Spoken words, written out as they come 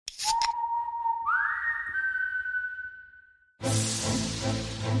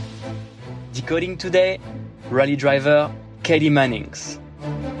decoding today, rally driver Katie Mannings.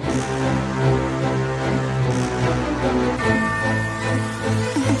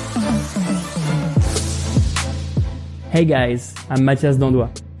 Hey guys, I'm Mathias Dandois.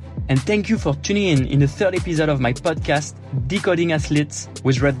 And thank you for tuning in the third episode of my podcast, Decoding Athletes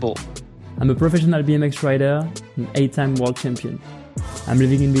with Red Bull. I'm a professional BMX rider and 8-time world champion. I'm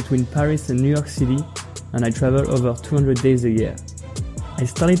living in between Paris and New York City, and I travel over 200 days a year. I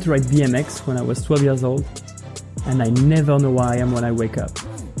started to ride BMX when I was 12 years old, and I never know where I am when I wake up.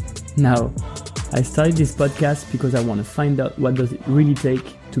 Now, I started this podcast because I want to find out what does it really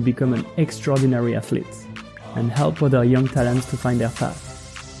take to become an extraordinary athlete and help other young talents to find their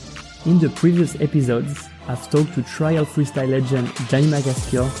path. In the previous episodes, I've talked to trial freestyle legend Gianni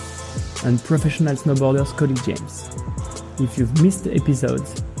McAskill and professional snowboarder Scotty James. If you've missed the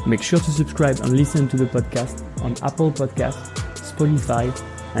episodes, make sure to subscribe and listen to the podcast on Apple Podcasts, Spotify,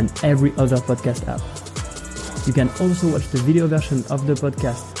 and every other podcast app. You can also watch the video version of the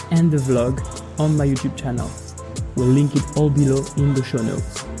podcast and the vlog on my YouTube channel. We'll link it all below in the show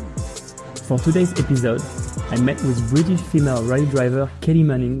notes. For today's episode, I met with British female rally driver Katie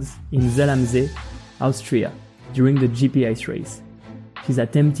Mannings in Zell am See, Austria, during the GP Ice Race. She's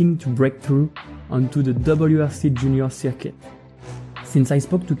attempting to break through onto the WRC Junior circuit. Since I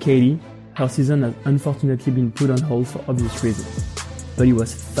spoke to Katie, her season has unfortunately been put on hold for obvious reasons. But it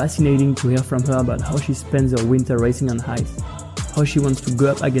was fascinating to hear from her about how she spends her winter racing on ice, how she wants to go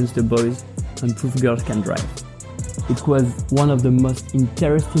up against the boys and prove girls can drive. It was one of the most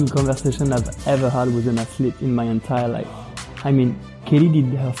interesting conversations I've ever had with an athlete in my entire life. I mean, Katie did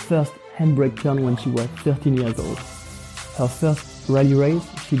her first handbrake turn when she was 13 years old. Her first rally race,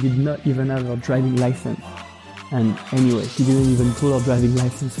 she did not even have her driving license. And anyway, she didn't even pull her driving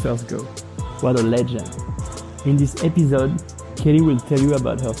license first go. What a legend. In this episode, Katie will tell you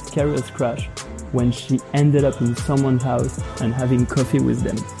about her scariest crash when she ended up in someone's house and having coffee with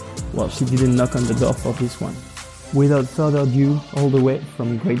them. Well, she didn't knock on the door for this one. Without further ado, all the way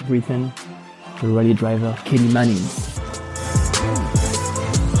from Great Britain, the rally driver Katie Mannings.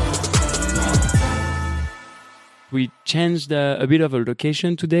 We changed a bit of a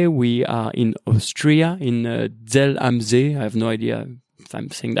location today. We are in Austria, in Zell am See. I have no idea if I'm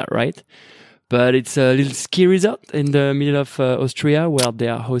saying that right. But it's a little ski resort in the middle of Austria where they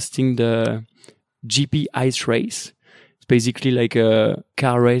are hosting the GP Ice Race. It's basically like a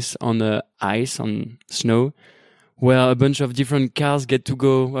car race on ice, on snow, where a bunch of different cars get to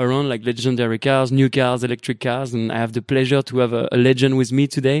go around, like legendary cars, new cars, electric cars. And I have the pleasure to have a legend with me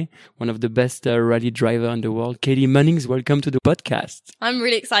today, one of the best rally driver in the world, Katie Mannings. Welcome to the podcast. I'm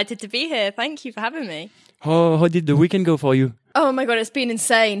really excited to be here. Thank you for having me. How did the weekend go for you? Oh my God, it's been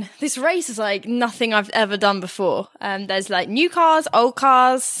insane. This race is like nothing I've ever done before. There's like new cars, old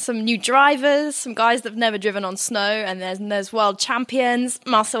cars, some new drivers, some guys that have never driven on snow, and there's world champions,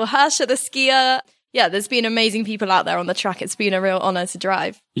 Marcel Hirscher, the skier. Yeah, there's been amazing people out there on the track. It's been a real honor to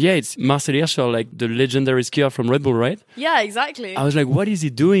drive. Yeah, it's Marcel Hirscher, like the legendary skier from Red Bull, right? Yeah, exactly. I was like, what is he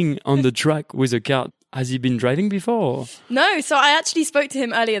doing on the track with a car? Has he been driving before? No, so I actually spoke to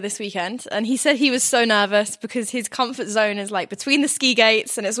him earlier this weekend, and he said he was so nervous because his comfort zone is like between the ski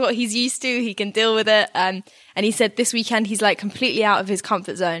gates, and it's what he's used to. He can deal with it. And he said this weekend he's like completely out of his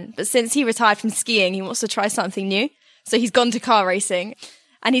comfort zone. But since he retired from skiing, he wants to try something new. So he's gone to car racing.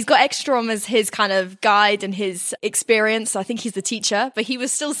 And he's got Ekstrom as his kind of guide and his experience. I think he's the teacher, but he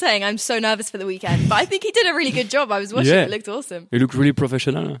was still saying, I'm so nervous for the weekend. But I think he did a really good job. I was watching, It looked awesome. You look really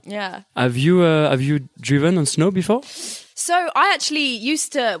professional. Yeah. Have you driven on snow before? So I actually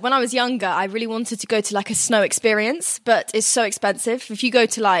used to, when I was younger, I really wanted to go to like a snow experience, but it's so expensive. If you go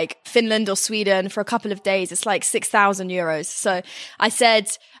to like Finland or Sweden for a couple of days, it's like 6,000 euros. So I said,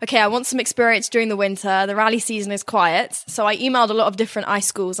 okay, I want some experience during the winter. The rally season is quiet. So I emailed a lot of different ice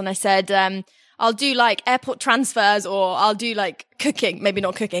schools and I said, I'll do like airport transfers or I'll do like cooking. Maybe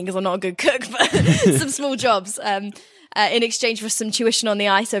not cooking because I'm not a good cook, but some small jobs. In exchange for some tuition on the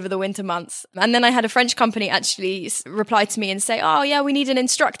ice over the winter months. And then I had a French company actually reply to me and say, oh yeah, we need an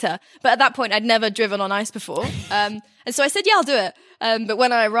instructor. But at that point, I'd never driven on ice before. And so I said, yeah, I'll do it. But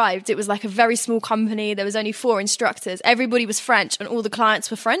when I arrived, it was like a very small company. There was only 4 instructors. Everybody was French and all the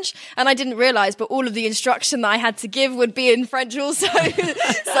clients were French. And I didn't realize, but all of the instruction that I had to give would be in French also. So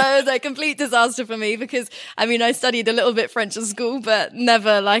it was a complete disaster for me because, I mean, I studied a little bit French at school, but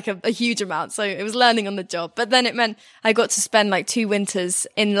never like a huge amount. So it was learning on the job. But then it meant I got to spend like 2 winters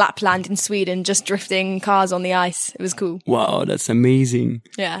in Lapland in Sweden, just drifting cars on the ice. It was cool. Wow, that's amazing.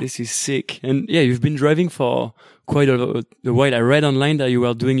 Yeah. This is sick. And yeah, you've been driving for quite a while. I read online that you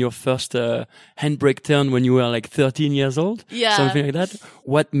were doing your first handbrake turn when you were like 13 years old. Yeah. Something like that.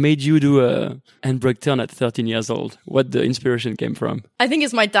 What made you do a handbrake turn at 13 years old? What the inspiration came from? I think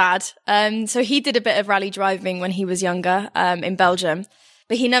it's my dad. So he did a bit of rally driving when he was younger in Belgium.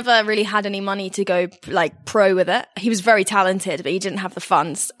 But he never really had any money to go like pro with it. He was very talented, but he didn't have the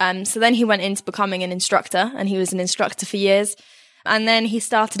funds. So then he went into becoming an instructor, and he was an instructor for years. And then he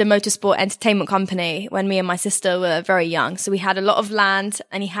started a motorsport entertainment company when me and my sister were very young. So we had a lot of land,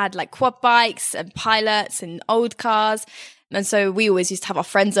 and he had like quad bikes and pilots and old cars. And so we always used to have our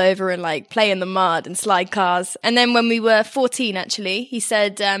friends over and like play in the mud and slide cars. And then when we were 14, actually, he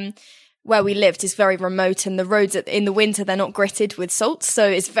said, where we lived is very remote, and the roads in the winter, they're not gritted with salt. So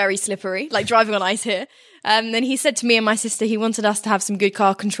it's very slippery, like driving on ice here. Then he said to me and my sister, he wanted us to have some good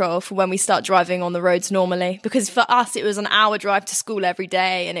car control for when we start driving on the roads normally. Because for us, it was an hour drive to school every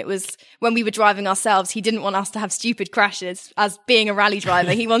day. And it was when we were driving ourselves, he didn't want us to have stupid crashes. As being a rally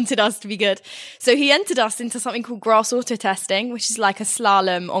driver, he wanted us to be good. So he entered us into something called grass auto testing, which is like a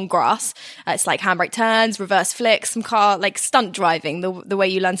slalom on grass. It's like handbrake turns, reverse flicks, some car, like stunt driving, the way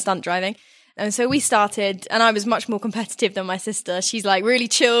you learn stunt driving. And so we started, and I was much more competitive than my sister. She's like really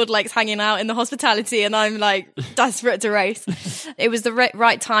chilled, likes hanging out in the hospitality, and I'm like desperate to race. It was the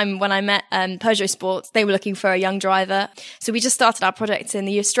right time when I met Peugeot Sports. They were looking for a young driver. So we just started our project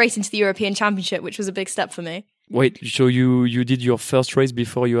straight into the European Championship, which was a big step for me. Wait, so you did your first race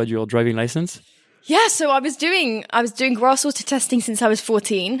before you had your driving license? Yeah, so I was doing grass auto testing since I was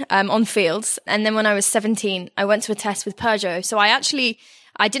 14 on fields. And then when I was 17, I went to a test with Peugeot. So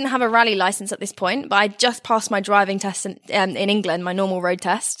I didn't have a rally license at this point, but I just passed my driving test in England, my normal road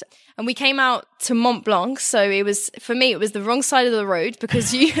test. And we came out to Mont Blanc. So for me, it was the wrong side of the road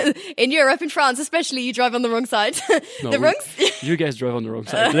because in Europe, in France especially, you drive on the wrong side. You guys drive on the wrong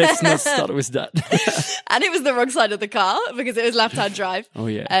side. Let's not start with that. And it was the wrong side of the car because it was left-hand drive. Oh,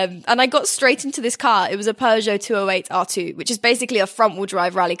 yeah. And I got straight into this car. It was a Peugeot 208 R2, which is basically a front-wheel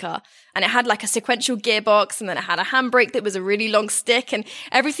drive rally car. And it had like a sequential gearbox, and then it had a handbrake that was a really long stick, and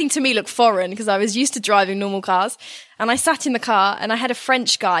everything to me looked foreign because I was used to driving normal cars. And I sat in the car, and I had a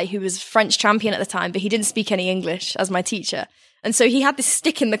French guy who was French champion at the time, but he didn't speak any English as my teacher. And so he had this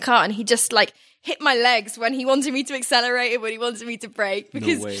stick in the car, and he just like hit my legs when he wanted me to accelerate and when he wanted me to brake.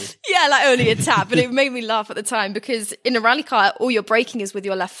 Because, no way. Yeah, like only a tap. But it made me laugh at the time because in a rally car, all your braking is with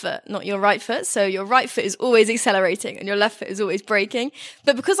your left foot, not your right foot. So your right foot is always accelerating and your left foot is always braking.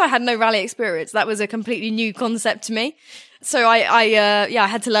 But because I had no rally experience, that was a completely new concept to me. So I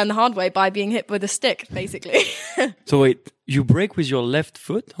had to learn the hard way by being hit with a stick, basically. So wait, you brake with your left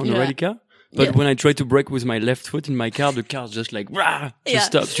foot on a rally car? But when I try to brake with my left foot in my car, the car's just like, rah, just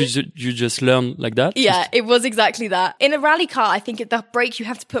stops. You just learn like that? Yeah, it was exactly that. In a rally car, I think at the brake, you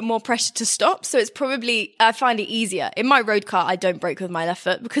have to put more pressure to stop. So it's probably, I find it easier. In my road car, I don't brake with my left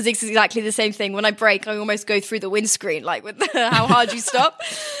foot because it's exactly the same thing. When I brake, I almost go through the windscreen, like with how hard you stop.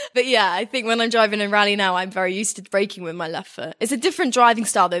 But yeah, I think when I'm driving in rally now, I'm very used to braking with my left foot. It's a different driving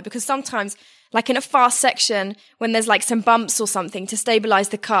style though, because sometimes like in a fast section, when there's like some bumps or something to stabilize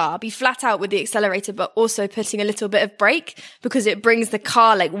the car, be flat out with the accelerator, but also putting a little bit of brake because it brings the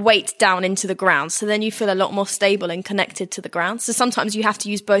car like weight down into the ground. So then you feel a lot more stable and connected to the ground. So sometimes you have to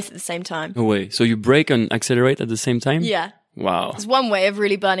use both at the same time. No way. So you brake and accelerate at the same time? Yeah. Wow. It's one way of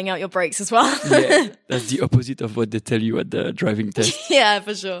really burning out your brakes as well. Yeah, that's the opposite of what they tell you at the driving test. Yeah,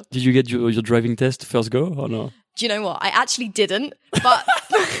 for sure. Did you get your driving test first go or no? Do you know what? I actually didn't, but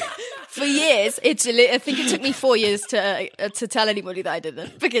for years, I think it took me 4 years to tell anybody that I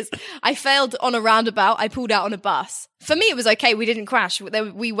didn't, because I failed on a roundabout. I pulled out on a bus. For me, it was okay. We didn't crash.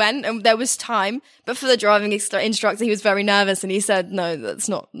 We went and there was time. But for the driving instructor, he was very nervous and he said, no, that's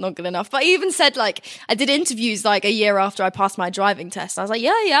not good enough. But he even said, like, I did interviews like a year after I passed my driving test. I was like,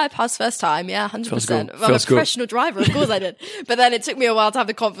 yeah, I passed first time. Yeah, 100%. I'm a professional driver. Of course I did. But then it took me a while to have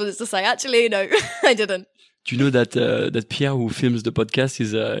the confidence to say, actually, no, I didn't. Do you know that Pierre, who films the podcast,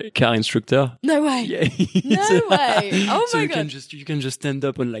 is a car instructor? No way. Yeah. No way. Oh so my God. You can just stand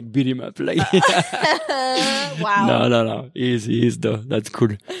up and like beat him up. Like, wow. No. He is though. That's cool.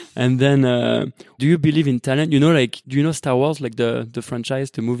 And then, do you believe in talent? You know, like, do you know Star Wars, like the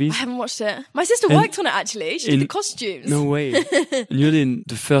franchise, the movies? I haven't watched it. My sister worked on it actually. She did the costumes. No way. And you know, in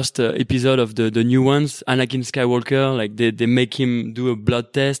the first episode of the new ones, Anakin Skywalker, like they make him do a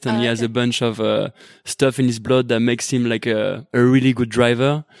blood test and he has a bunch of stuff in his blood that makes him like a really good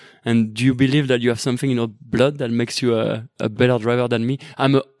driver. And do you believe that you have something in your blood that makes you a better driver than me?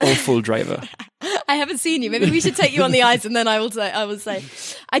 I'm an awful driver. I haven't seen you. Maybe we should take you on the ice and then I will say,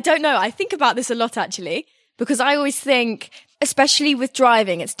 I don't know. I think about this a lot actually, because I always think especially with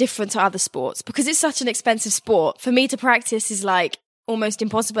driving, it's different to other sports because it's such an expensive sport. For me to practice is like almost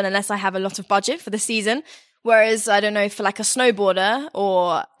impossible unless I have a lot of budget for the season. Whereas, I don't know, for like a snowboarder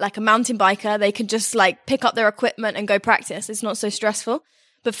or like a mountain biker, they can just like pick up their equipment and go practice. It's not so stressful.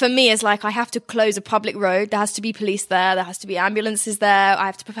 But for me, it's like I have to close a public road. There has to be police there. There has to be ambulances there. I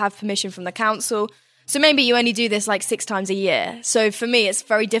have to have permission from the council. So maybe you only do this like 6 times a year. So for me, it's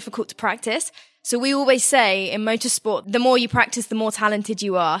very difficult to practice. So we always say in motorsport, the more you practice, the more talented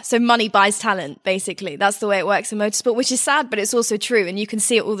you are. So money buys talent, basically. That's the way it works in motorsport, which is sad, but it's also true. And you can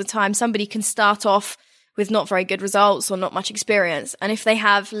see it all the time. Somebody can start off with not very good results or not much experience. And if they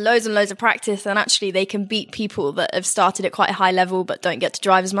have loads and loads of practice, then actually they can beat people that have started at quite a high level but don't get to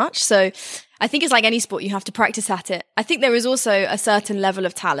drive as much. So I think it's like any sport, you have to practice at it. I think there is also a certain level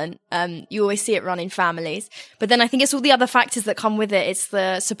of talent. You always see it run in families. But then I think it's all the other factors that come with it. It's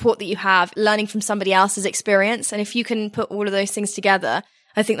the support that you have, learning from somebody else's experience. And if you can put all of those things together,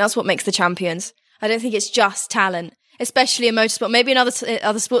 I think that's what makes the champions. I don't think it's just talent. Especially in motorsport. Maybe in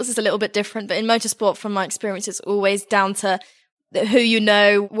other sports it's a little bit different, but in motorsport, from my experience, it's always down to who you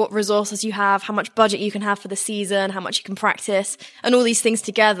know, what resources you have, how much budget you can have for the season, how much you can practice, and all these things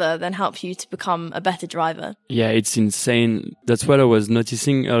together then help you to become a better driver. Yeah, it's insane. That's what I was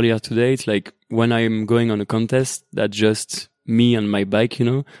noticing earlier today. It's like when I'm going on a contest, that's just me and my bike, you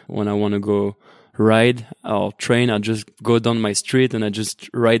know, when I want to go ride or train, I just go down my street and I just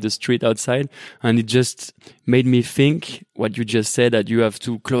ride the street outside. And it just made me think what you just said, that you have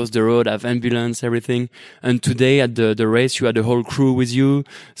to close the road, have ambulance, everything. And today at the race, you had a whole crew with you,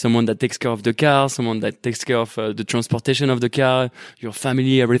 someone that takes care of the car, someone that takes care of the transportation of the car, your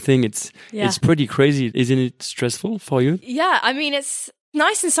family, everything. It's pretty crazy. Isn't it stressful for you? Yeah, I mean, it's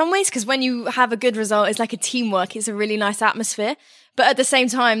nice in some ways because when you have a good result, it's like a teamwork. It's a really nice atmosphere. But at the same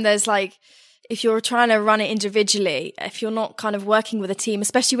time, there's like, if you're trying to run it individually, if you're not kind of working with a team,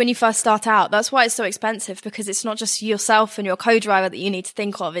 especially when you first start out, that's why it's so expensive, because it's not just yourself and your co-driver that you need to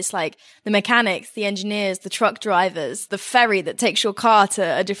think of. It's like the mechanics, the engineers, the truck drivers, the ferry that takes your car to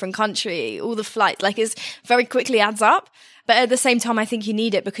a different country, all the flights. Like, it's very quickly adds up. But at the same time, I think you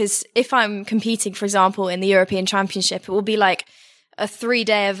need it, because if I'm competing, for example, in the European Championship, it will be like a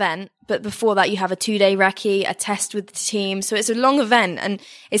 3-day event, but before that you have a 2-day recce, a test with the team. So it's a long event and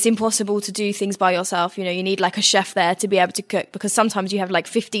it's impossible to do things by yourself. You know, you need like a chef there to be able to cook, because sometimes you have like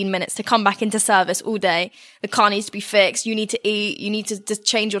 15 minutes to come back into service all day. The car needs to be fixed. You need to eat. You need to just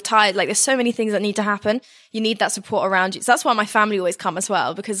change your tires. Like, there's so many things that need to happen. You need that support around you. So that's why my family always come as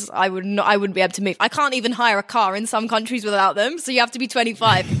well, because I wouldn't be able to move. I can't even hire a car in some countries without them. So you have to be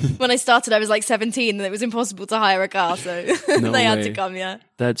 25. When I started, I was like 17 and it was impossible to hire a car. So they had to come, yeah.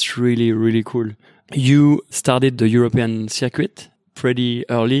 That's really, really cool. You started the European circuit pretty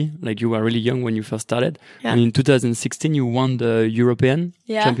early, like you were really young when you first started. Yeah. And in 2016, you won the European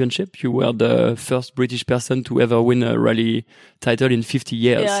Championship. You were the first British person to ever win a rally title in 50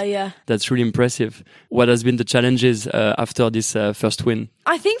 years. Yeah. That's really impressive. What has been the challenges after this first win?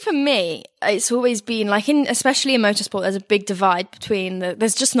 I think for me, it's always been like, especially in motorsport, there's a big divide between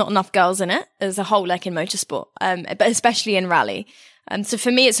there's just not enough girls in it as a whole, like in motorsport, but especially in rally. So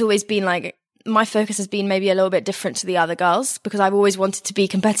for me, it's always been like, my focus has been maybe a little bit different to the other girls, because I've always wanted to be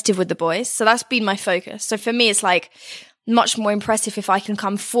competitive with the boys. So that's been my focus. So for me, it's like much more impressive if I can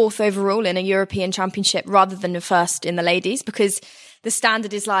come 4th overall in a European Championship rather than the first in the ladies, because the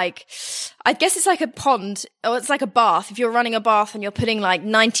standard is like, I guess it's like a pond, or it's like a bath. If you're running a bath and you're putting like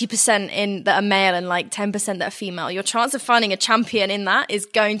 90% in that are male and like 10% that are female, your chance of finding a champion in that is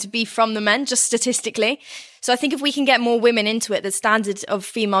going to be from the men, just statistically. So I think if we can get more women into it, the standard of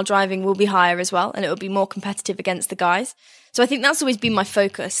female driving will be higher as well, and it will be more competitive against the guys. So I think that's always been my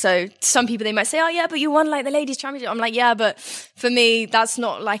focus. So some people, they might say, oh yeah, but you won like the ladies championship. I'm like, yeah, but for me, that's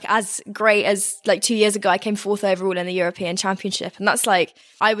not like as great as like 2 years ago. I came 4th overall in the European Championship. And that's like,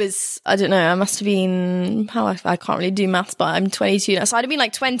 I don't know, I must have been, I can't really do maths, but I'm 22 now. So I'd have been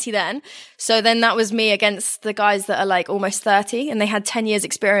like 20 then. So then that was me against the guys that are like almost 30, and they had 10 years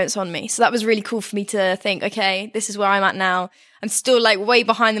experience on me. So that was really cool for me to think, okay, this is where I'm at now. I'm still like way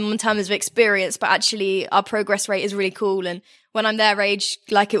behind them in terms of experience, but actually our progress rate is really cool. And when I'm their age,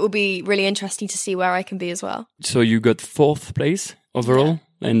 like, it will be really interesting to see where I can be as well. So you got 4th place overall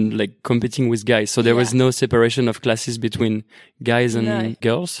and like competing with guys. So there was no separation of classes between guys and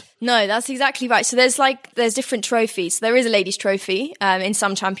girls? No, that's exactly right. So there's different trophies. So there is a ladies trophy in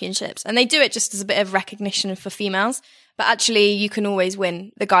some championships, and they do it just as a bit of recognition for females. But actually, you can always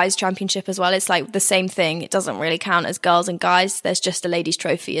win the guys' championship as well. It's like the same thing. It doesn't really count as girls and guys. There's just a ladies'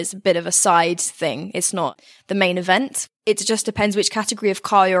 trophy as a bit of a side thing. It's not the main event. It just depends which category of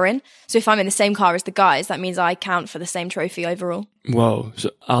car you're in. So if I'm in the same car as the guys, that means I count for the same trophy overall. Wow. So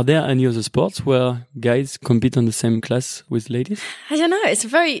are there any other sports where guys compete on the same class with ladies? I don't know.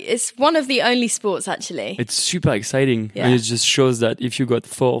 It's one of the only sports, actually. It's super exciting. Yeah. And it just shows that if you got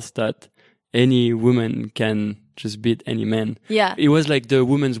forced, that any woman can just beat any man. Yeah. It was like the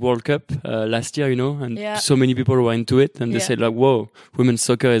Women's World Cup last year, and so many people were into it, and they said like, whoa, women's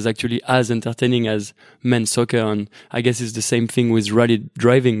soccer is actually as entertaining as men's soccer. And I guess it's the same thing with rally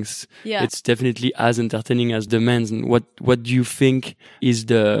drivings. Yeah. It's definitely as entertaining as the men's. And what do you think is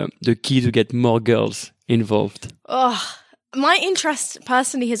the key to get more girls involved? Oh, my interest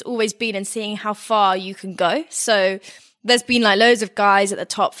personally has always been in seeing how far you can go. So there's been like loads of guys at the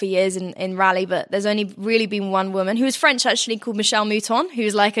top for years in rally, but there's only really been one woman who was French, actually, called Michelle Mouton,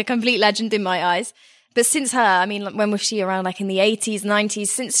 who's like a complete legend in my eyes. But since her, I mean, when was she around? Like in the 80s, 90s,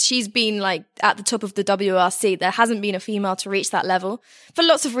 since she's been like at the top of the WRC, there hasn't been a female to reach that level for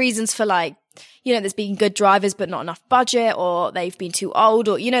lots of reasons, for like, there's been good drivers, but not enough budget, or they've been too old,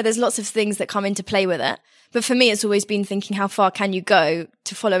 or, there's lots of things that come into play with it. But for me, it's always been thinking, how far can you go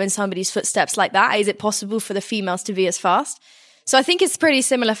to follow in somebody's footsteps like that? Is it possible for the females to be as fast? So I think it's pretty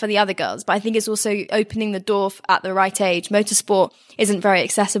similar for the other girls, but I think it's also opening the door at the right age. Motorsport isn't very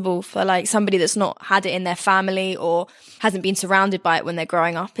accessible for like somebody that's not had it in their family or hasn't been surrounded by it when they're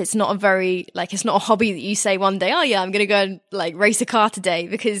growing up. It's not it's not a hobby that you say one day, oh yeah, I'm going to go and like race a car today,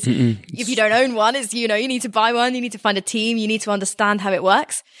 because if you don't own one, it's, you need to buy one, you need to find a team, you need to understand how it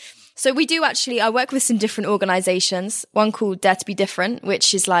works. So we do I work with some different organizations, one called Dare to Be Different,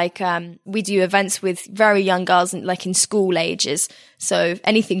 which is like, we do events with very young girls like in school ages. So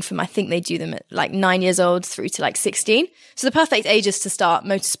anything from, I think they do them at like 9 years old through to like 16. So the perfect ages to start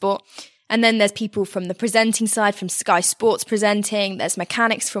motorsport. And then there's people from the presenting side, from Sky Sports presenting. There's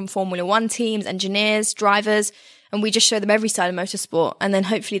mechanics from Formula One teams, engineers, drivers. And we just show them every side of motorsport. And then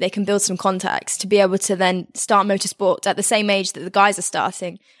hopefully they can build some contacts to be able to then start motorsport at the same age that the guys are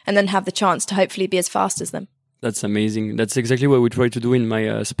starting, and then have the chance to hopefully be as fast as them. That's amazing. That's exactly what we try to do in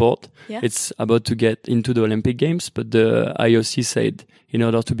my sport. Yeah. It's about to get into the Olympic Games, but the IOC said in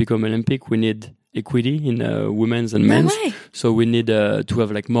order to become Olympic, we need equity in women's and men's. way. So we need to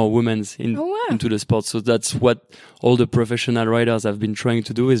have like more women's into the sport. So that's what all the professional riders have been trying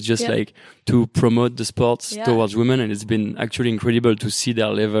to do, is just like to promote the sports towards women. And it's been actually incredible to see their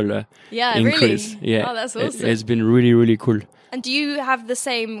level increase. Really? Yeah. Oh, that's awesome. It's been really, really cool. And do you have the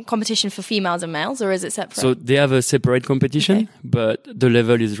same competition for females and males, or is it separate? So they have a separate competition, but the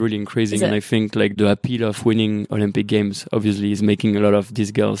level is really increasing. And I think like the appeal of winning Olympic Games obviously is making a lot of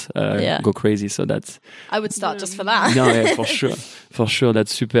these girls go crazy. So that's... I would start just for that. No, yeah, for sure. For sure.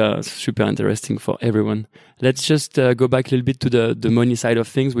 That's super, super interesting for everyone. Let's just go back a little bit to the money side of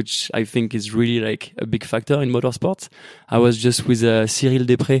things, which I think is really like a big factor in motorsports. I was just with Cyril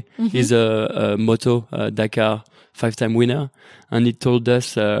Després. He's a moto Dakar 5-time winner, and he told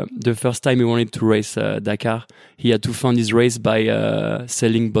us the first time he wanted to race Dakar, he had to fund his race by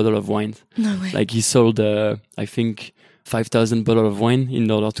selling bottle of wine. No way. Like he sold, I think, 5,000 bottles of wine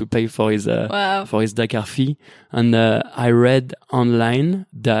in order to pay for his Dakar fee. And I read online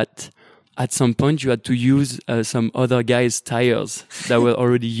that at some point you had to use some other guy's tires that were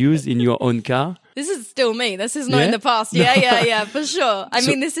already used in your own car. This is still me. This is not in the past. Yeah, for sure. I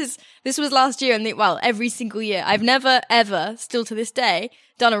mean, this was last year, and every single year. I've never, ever, still to this day,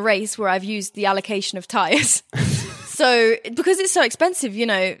 done a race where I've used the allocation of tires. So, because it's so expensive,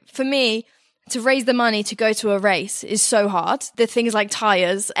 for me, to raise the money to go to a race is so hard. The things like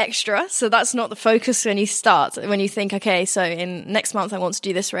tires extra. So that's not the focus when you start. When you think, okay, so in next month I want to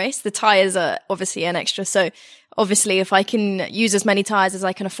do this race, the tires are obviously an extra. So obviously if I can use as many tires as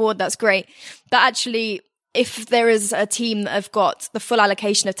I can afford, that's great. But actually, if there is a team that have got the full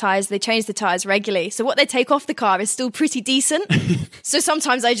allocation of tires, they change the tires regularly. So what they take off the car is still pretty decent. So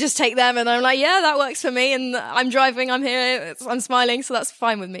sometimes I just take them and I'm like, yeah, that works for me. And I'm driving, I'm here, I'm smiling. So that's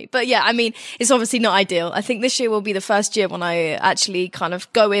fine with me. But yeah, I mean, it's obviously not ideal. I think this year will be the first year when I actually kind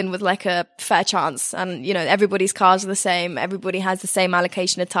of go in with like a fair chance. And, everybody's cars are the same. Everybody has the same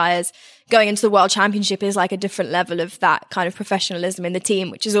allocation of tires. Going into the World Championship is like a different level of that kind of professionalism in the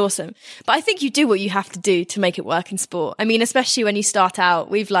team, which is awesome. But I think you do what you have to do to make it work in sport. I mean, especially when you start out,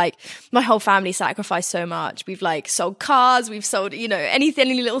 my whole family sacrificed so much. We've sold cars, we've sold, any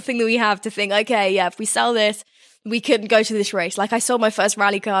little thing that we have to think, okay, yeah, if we sell this, we couldn't go to this race. Like I sold my first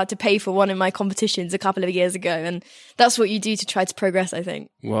rally car to pay for one of my competitions a couple of years ago. And that's what you do to try to progress, I think.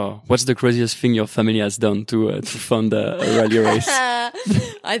 Wow. What's the craziest thing your family has done to fund a rally race?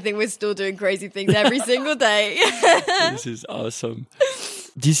 I think we're still doing crazy things every single day. This is awesome.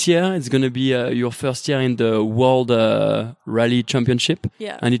 This year, it's going to be your first year in the World Rally Championship.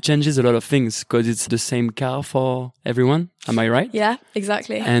 Yeah. And it changes a lot of things because it's the same car for everyone. Am I right? Yeah,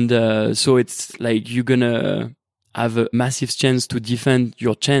 exactly. And so it's like you're going to have a massive chance to defend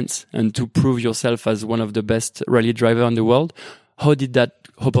your chance and to prove yourself as one of the best rally driver in the world. How did that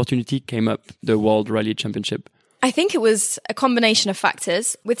opportunity came up, the World Rally Championship? I think it was a combination of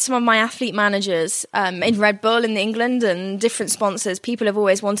factors. With some of my athlete managers in Red Bull in England and different sponsors, people have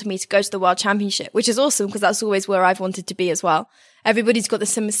always wanted me to go to the World Championship, which is awesome because that's always where I've wanted to be as well. Everybody's got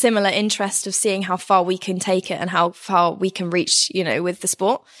the similar interest of seeing how far we can take it and how far we can reach, with the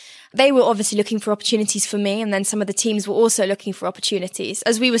sport. They were obviously looking for opportunities for me, and then some of the teams were also looking for opportunities.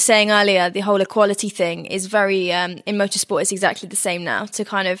 As we were saying earlier, the whole equality thing is very, in motorsport, is exactly the same now, to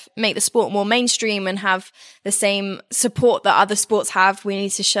kind of make the sport more mainstream and have the same support that other sports have. We need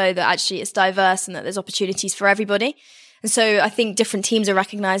to show that actually it's diverse and that there's opportunities for everybody. And so I think different teams are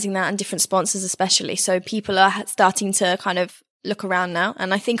recognizing that, and different sponsors especially. So people are starting to kind of look around now.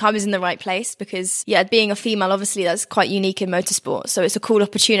 And I think I was in the right place because, being a female, obviously that's quite unique in motorsport. So it's a cool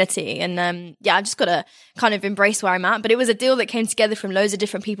opportunity. And, I just got to kind of embrace where I'm at. But it was a deal that came together from loads of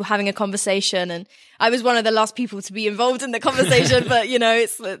different people having a conversation. And I was one of the last people to be involved in the conversation, but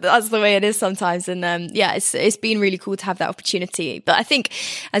that's the way it is sometimes. And, it's been really cool to have that opportunity. But I think,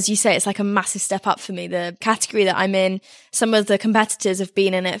 as you say, it's like a massive step up for me. The category that I'm in, some of the competitors have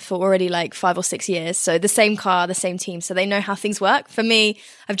been in it for already like 5 or 6 years. So the same car, the same team. So they know how things work. For me,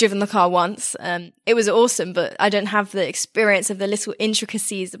 I've driven the car once. It was awesome, but I don't have the experience of the little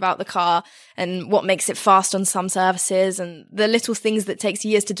intricacies about the car and what makes it fast on some surfaces and the little things that takes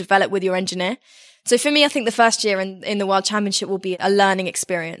years to develop with your engineer. So for me, I think the first year in the World Championship will be a learning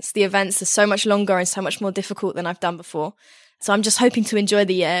experience. The events are so much longer and so much more difficult than I've done before. So I'm just hoping to enjoy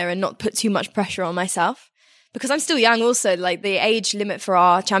the year and not put too much pressure on myself. Because I'm still young also, like the age limit for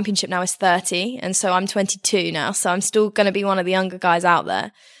our championship now is 30. And so I'm 22 now. So I'm still going to be one of the younger guys out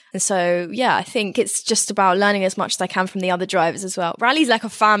there. And so, I think it's just about learning as much as I can from the other drivers as well. Rally's like a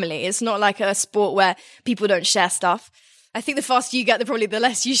family. It's not like a sport where people don't share stuff. I think the faster you get, probably the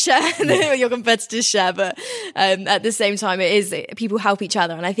less you share, your competitors share. But at the same time, people help each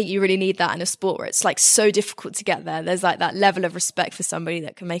other. And I think you really need that in a sport where it's like so difficult to get there. There's like that level of respect for somebody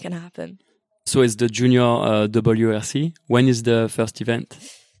that can make it happen. So it's the junior WRC. When is the first event?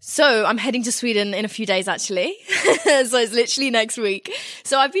 So I'm heading to Sweden in a few days, actually. So it's literally next week.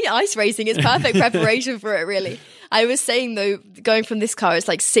 So I've been ice racing. It's perfect preparation for it, really. I was saying, though, going from this car, it's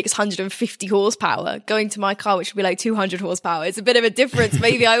like 650 horsepower. Going to my car, which would be like 200 horsepower. It's a bit of a difference.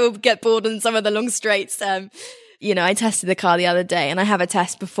 Maybe I will get bored on some of the long straights. I tested the car the other day, and I have a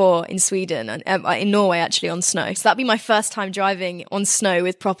test before in Sweden, in Norway actually, on snow. So that'll be my first time driving on snow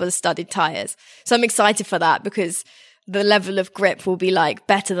with proper studded tyres. So I'm excited for that because the level of grip will be like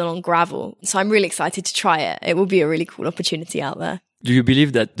better than on gravel. So I'm really excited to try it. It will be a really cool opportunity out there. Do you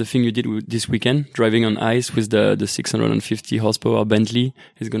believe that the thing you did this weekend, driving on ice with the 650 horsepower Bentley,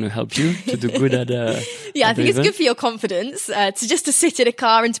 is going to help you to do good at I think it's good for your confidence to sit in a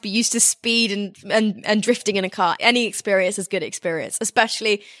car and to be used to speed and drifting in a car. Any experience is good experience,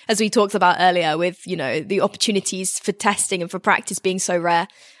 especially as we talked about earlier with, the opportunities for testing and for practice being so rare.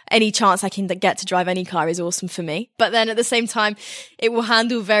 Any chance I can get to drive any car is awesome for me. But then at the same time, it will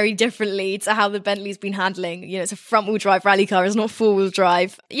handle very differently to how the Bentley's been handling. It's a front-wheel drive rally car. It's not four-wheel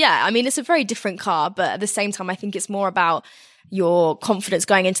drive. It's a very different car. But at the same time, I think it's more about your confidence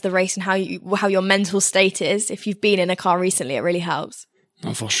going into the race and how your mental state is. If you've been in a car recently, it really helps.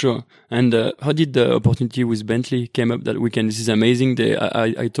 Oh, for sure. And how did the opportunity with Bentley came up that weekend? This is amazing.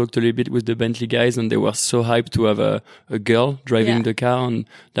 I talked a little bit with the Bentley guys, and they were so hyped to have a girl driving the car. And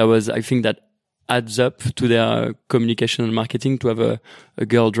that was, I think that adds up to their communication and marketing to have a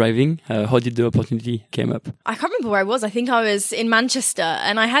girl driving. How did the opportunity came up? I can't remember where I was. I think I was in Manchester,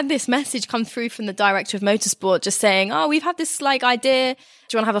 and I had this message come through from the director of motorsport just saying, we've had this idea.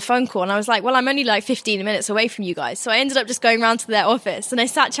 Do you want to have a phone call? And I was like, well, I'm only 15 minutes away from you guys. So I ended up just going around to their office, and I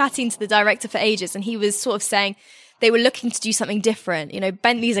sat chatting to the director for ages, and he was sort of saying they were looking to do something different.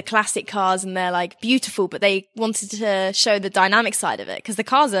 Bentleys are classic cars and they're beautiful, but they wanted to show the dynamic side of it because the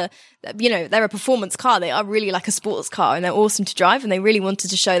cars are, they're a performance car. They are really like a sports car and they're awesome to drive, and they really wanted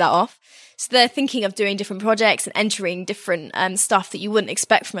to show that off. So they're thinking of doing different projects and entering different stuff that you wouldn't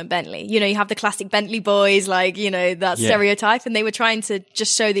expect from a Bentley. You have the classic Bentley boys, that stereotype, and they were trying to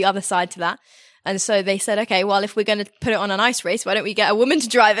just show the other side to that. And so they said, okay, well, if we're going to put it on an ice race, why don't we get a woman to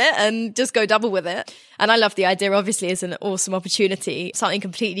drive it and just go double with it? And I love the idea. Obviously, it's an awesome opportunity, something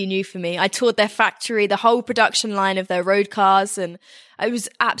completely new for me. I toured their factory, the whole production line of their road cars, and it was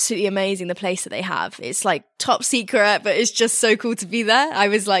absolutely amazing, the place that they have. It's like top secret, but it's just so cool to be there. I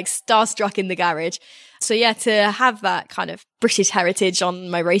was like starstruck in the garage. So yeah, to have that kind of British heritage on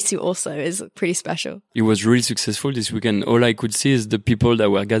my race suit also is pretty special. It was really successful this weekend. All I could see is the people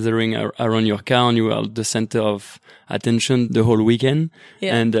that were gathering around your car, and you were the center of attention the whole weekend.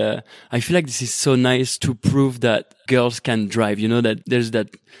 Yeah. And I feel like this is so nice to prove that girls can drive. You know, that there's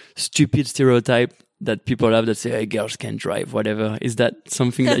that stupid stereotype that people have that say, hey, girls can drive, whatever. Is that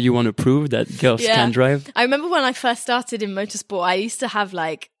something that you want to prove, that girls can drive? I remember when I first started in motorsport, I used to have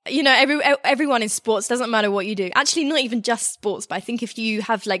like, you know, everyone in sports, doesn't matter what you do. Actually, not even just sports, but I think if you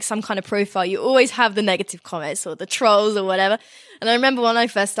have like some kind of profile, you always have the negative comments or the trolls or whatever. And I remember when I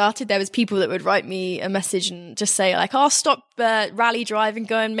first started, there was people that would write me a message and just say like, oh, stop rally driving,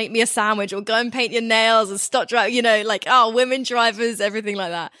 go and make me a sandwich, or go and paint your nails and stop driving, you know, like, oh, women drivers, everything like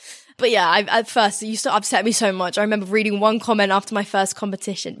that. But yeah, at first, it used to upset me so much. I remember reading one comment after my first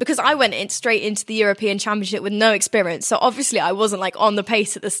competition, because I went straight into the European Championship with no experience. So obviously I wasn't like on the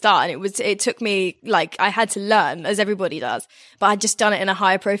pace at the start, and it took me, like, I had to learn, as everybody does, but I'd just done it in a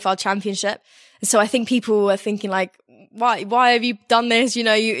higher profile championship. So I think people were thinking like, why have you done this? You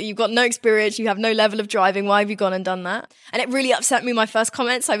know, you've got no experience, you have no level of driving. Why have you gone and done that? And it really upset me, my first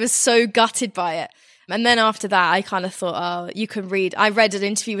comments. I was so gutted by it. And then after that, I kind of thought, oh, you can read. I read an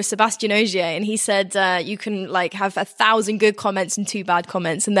interview with Sébastien Ogier, and he said you can like have 1,000 good comments and 2 bad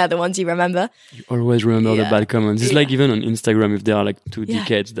comments, and they're the ones you remember. You always remember the bad comments. It's like even on Instagram, if there are like 2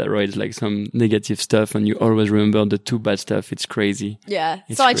 dickheads that write like some negative stuff, and you always remember the 2 bad stuff. It's crazy. Yeah.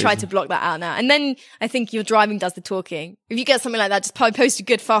 It's so I crazy. try to block that out now. And then I think your driving does the talking. If you get something like that, just post a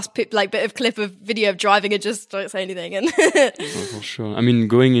good fast bit of clip of video of driving and just don't say anything. And Oh, for sure. I mean,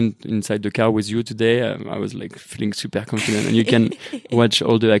 going inside the car with you today, I was like feeling super confident, and you can watch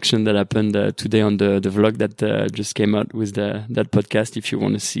all the action that happened today on the vlog that just came out with that podcast. If you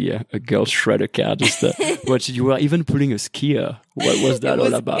want to see a girl shred a car, just watch it. You were even pulling a skier. What was that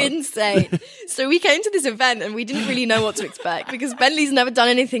all about? Insane. So we came to this event and we didn't really know what to expect, because Bentley's never done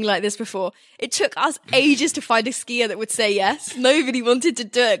anything like this before. It took us ages to find a skier that would say yes. Nobody wanted to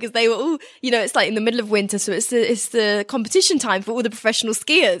do it because they were all, you know, it's like in the middle of winter, so it's the competition time for all the professional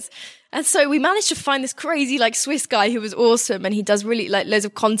skiers. And so we managed to find this crazy like Swiss guy who was awesome, and he does really like loads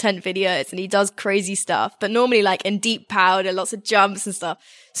of content videos and he does crazy stuff, but normally like in deep powder, lots of jumps and stuff.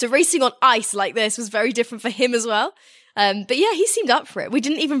 So racing on ice like this was very different for him as well. But yeah, he seemed up for it. We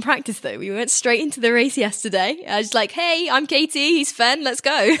didn't even practice though. We went straight into the race yesterday. I was like, hey, I'm Katie, he's Fen, let's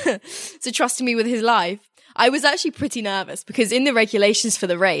go. So trusting me with his life. I was actually pretty nervous because in the regulations for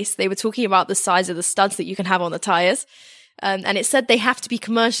the race, they were talking about the size of the studs that you can have on the tires. And it said they have to be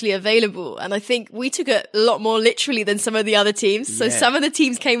commercially available. And I think we took it a lot more literally than some of the other teams. So some of the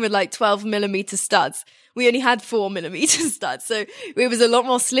teams came with like 12mm studs. We only had 4mm studs. So it was a lot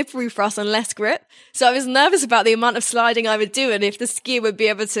more slippery for us and less grip. So I was nervous about the amount of sliding I would do and if the skier would be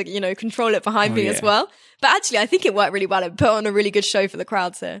able to, you know, control it behind me as well. But actually, I think it worked really well. It put on a really good show for the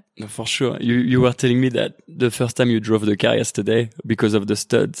crowds here. No, for sure. You were telling me that the first time you drove the car yesterday, because of the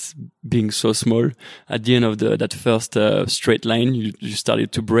studs being so small, at the end of that first straight line, you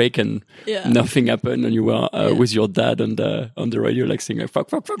started to brake and nothing happened, and you were with your dad on the radio, like saying, like, fuck,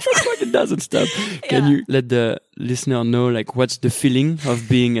 it doesn't stop. Can you let the listener know, like, what's the feeling of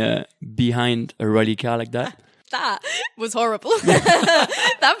being behind a rally car like that? That was horrible.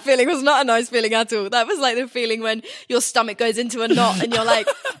 That feeling was not a nice feeling at all. That was like the feeling when your stomach goes into a knot and you're like,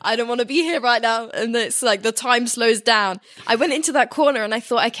 I don't want to be here right now. And it's like the time slows down. I went into that corner and I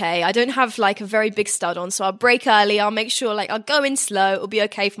thought, okay, I don't have like a very big stud on, so I'll brake early. I'll make sure like I'll go in slow. It'll be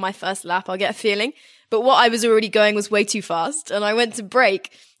okay for my first lap. I'll get a feeling. But what I was already going was way too fast. And I went to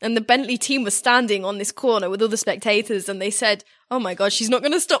brake and the Bentley team was standing on this corner with all the spectators and they said, oh my God, she's not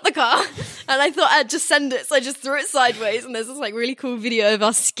going to stop the car. And I thought I'd just send it. So I just threw it sideways. And there's this like really cool video of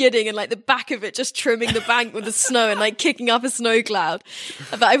us skidding and like the back of it just trimming the bank with the snow and like kicking up a snow cloud.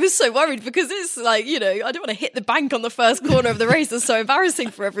 But I was so worried because it's like, you know, I don't want to hit the bank on the first corner of the race. It's so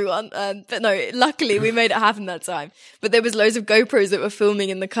embarrassing for everyone. But no, luckily we made it happen that time. But there was loads of GoPros that were filming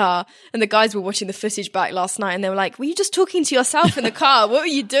in the car and the guys were watching the footage back last night and they were like, were you just talking to yourself in the car? What were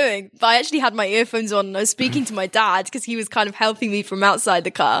you doing? But I actually had my earphones on and I was speaking to my dad because he was kind of helping me from outside the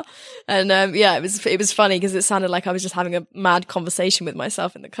car. And yeah, it was funny because it sounded like I was just having a mad conversation with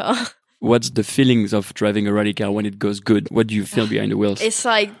myself in the car. What's the feelings of driving a rally car when it goes good? What do you feel behind the wheels? It's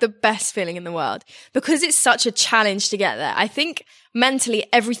like the best feeling in the world because it's such a challenge to get there. I think mentally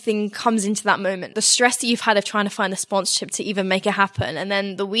everything comes into that moment. The stress that you've had of trying to find a sponsorship to even make it happen. And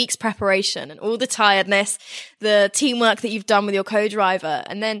then the week's preparation and all the tiredness, the teamwork that you've done with your co-driver.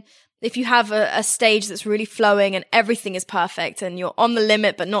 And then if you have a stage that's really flowing and everything is perfect and you're on the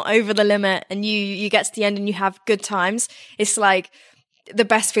limit, but not over the limit, and you get to the end and you have good times, it's like the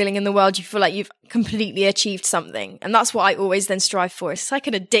best feeling in the world. You feel like you've completely achieved something. And that's what I always then strive for. It's like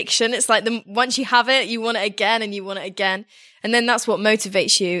an addiction. It's like once you have it, you want it again and you want it again. And then that's what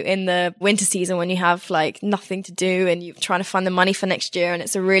motivates you in the winter season when you have like nothing to do and you're trying to find the money for next year and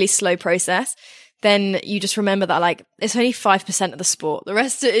it's a really slow process. Then you just remember that like it's only 5% of the sport. The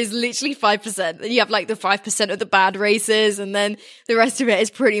rest is literally 5%. Then you have like the 5% of the bad races and then the rest of it is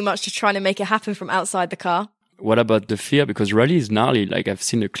pretty much just trying to make it happen from outside the car. What about the fear? Because rally is gnarly. Like I've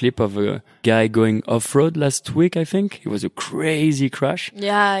seen a clip of a guy going off-road last week, I think. It was a crazy crash.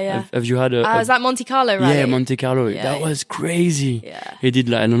 Yeah. Have you had was that Monte Carlo rally? Yeah, Monte Carlo. Yeah, that was crazy. Yeah. He did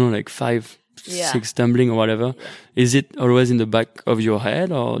like, I don't know, like 6 tumbling or whatever. Yeah. Is it always in the back of your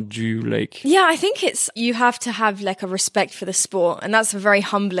head or do you like... Yeah, I think you have to have like a respect for the sport and that's very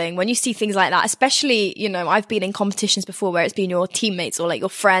humbling when you see things like that, especially, you know, I've been in competitions before where it's been your teammates or like your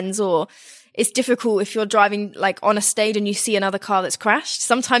friends or... It's difficult if you're driving like on a stage and you see another car that's crashed.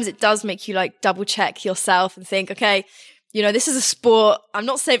 Sometimes it does make you like double check yourself and think, okay, you know, this is a sport. I'm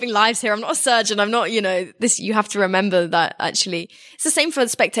not saving lives here. I'm not a surgeon. I'm not, you know, this, you have to remember that actually it's the same for the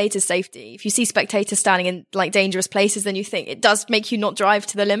spectator safety. If you see spectators standing in like dangerous places, then you think it does make you not drive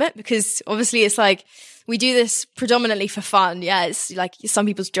to the limit because obviously it's like, we do this predominantly for fun. Yeah. It's like some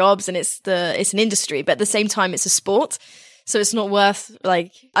people's jobs and it's an industry, but at the same time, it's a sport. So it's not worth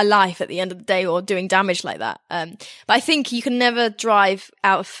like a life at the end of the day or doing damage like that. But I think you can never drive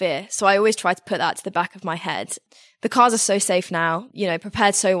out of fear. So I always try to put that to the back of my head. The cars are so safe now, you know,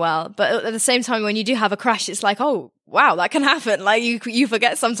 prepared so well. But at the same time, when you do have a crash, it's like, oh, wow, that can happen. Like you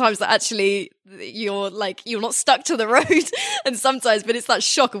forget sometimes that actually you're not stuck to the road. And sometimes, but it's that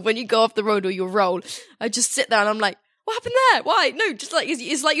shock of when you go off the road or you roll. I just sit there and I'm like, what happened there? Why? No, just like,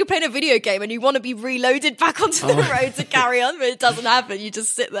 it's like you're playing a video game and you want to be reloaded back onto the road to carry on, but it doesn't happen. You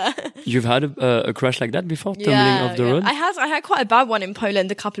just sit there. You've had a crash like that before, tumbling off the road? I had quite a bad one in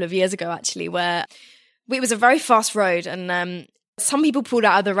Poland a couple of years ago, actually, where it was a very fast road and, some people pulled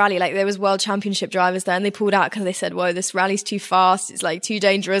out of the rally, like there was world championship drivers there and they pulled out because they said, whoa, this rally's too fast. It's like too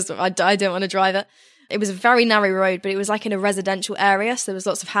dangerous. I don't want to drive it. It was a very narrow road, but it was like in a residential area. So there was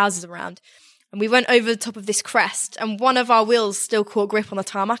lots of houses around. And we went over the top of this crest and one of our wheels still caught grip on the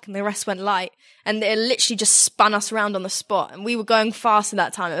tarmac and the rest went light. And it literally just spun us around on the spot. And we were going fast at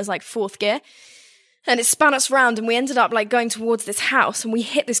that time. It was like fourth gear. And it spun us round and we ended up like going towards this house and we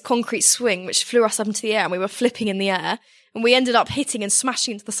hit this concrete swing which flew us up into the air and we were flipping in the air. And we ended up hitting and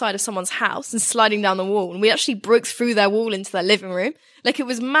smashing into the side of someone's house and sliding down the wall. And we actually broke through their wall into their living room. Like it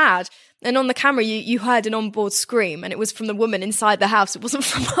was mad. And on the camera, you heard an onboard scream and it was from the woman inside the house. It wasn't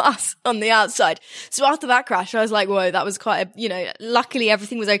from us on the outside. So after that crash, I was like, whoa, that was quite luckily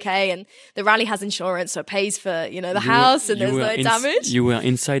everything was okay. And the rally has insurance, so it pays for, the house and there's no damage. You were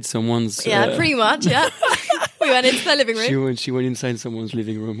inside someone's... Yeah, pretty much, yeah. We went into their living room. She went inside someone's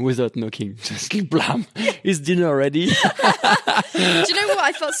living room without knocking. Just blam. Is dinner ready? Do you know what?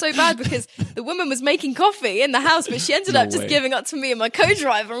 I felt so bad because the woman was making coffee in the house, but she ended up just giving up to me and my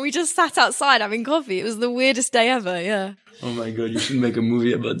co-driver and we just sat outside having coffee. It was the weirdest day ever, yeah. Oh my God, you should make a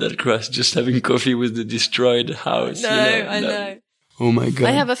movie about that crash, just having coffee with the destroyed house. No, I know. Oh my God.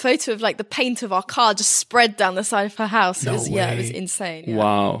 I have a photo of like the paint of our car just spread down the side of her house. It was insane. Yeah.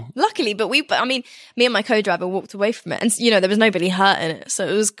 Wow. Luckily, me and my co-driver walked away from it and, there was nobody hurt in it. So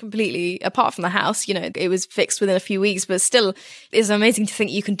it was completely, apart from the house, it was fixed within a few weeks, but still it's amazing to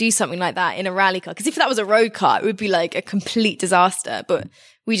think you can do something like that in a rally car. Because if that was a road car, it would be like a complete disaster, but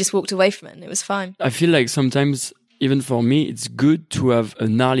we just walked away from it and it was fine. I feel like sometimes, even for me, it's good to have a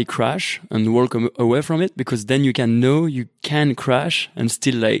gnarly crash and walk away from it because then you can know you can crash and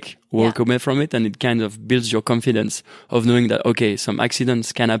still walk away from it. And it kind of builds your confidence of knowing that, okay, some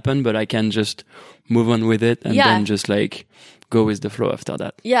accidents can happen, but I can just move on with it and then just go with the flow after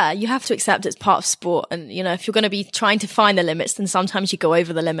that. Yeah, you have to accept it's part of sport. And, if you're going to be trying to find the limits, then sometimes you go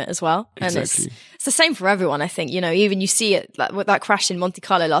over the limit as well. And exactly. It's the same for everyone, I think. Even you see it, like with that crash in Monte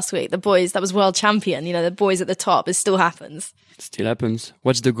Carlo last week, the boys, that was world champion, the boys at the top, it still happens. It still happens.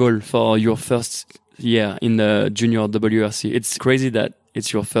 What's the goal for your first year in the junior WRC? It's crazy that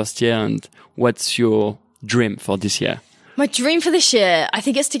it's your first year, and what's your dream for this year? My dream for this year, I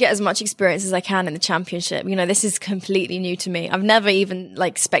think, is to get as much experience as I can in the championship. You know, this is completely new to me. I've never even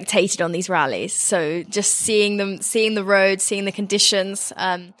like spectated on these rallies. So just seeing them, seeing the roads, seeing the conditions,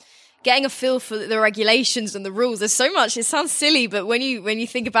 getting a feel for the regulations and the rules. There's so much, it sounds silly, but when you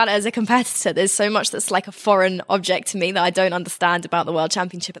think about it as a competitor, there's so much that's like a foreign object to me that I don't understand about the World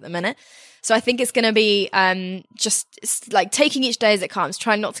Championship at the minute. So I think it's going to be just like taking each day as it comes,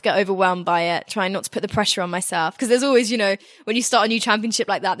 trying not to get overwhelmed by it, trying not to put the pressure on myself. Because there's always, you know, when you start a new championship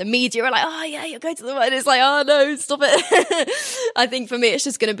like that, the media are like, oh yeah, you're going to the world. And it's like, oh no, stop it. I think for me, it's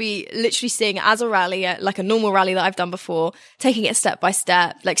just going to be literally seeing it as a rally, like a normal rally that I've done before, taking it step by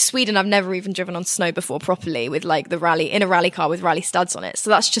step. Like Sweden, I've never even driven on snow before properly with like the rally, in a rally car with rally studs on it.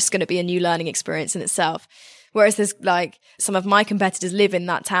 So that's just going to be a new learning experience in itself. Whereas there's like some of my competitors live in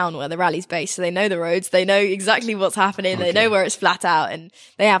that town where the rally's based. So they know the roads. They know exactly what's happening. Okay. They know where it's flat out and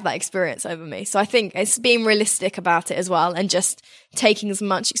they have that experience over me. So I think it's being realistic about it as well and just taking as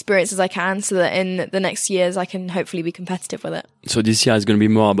much experience as I can so that in the next years I can hopefully be competitive with it. So this year is going to be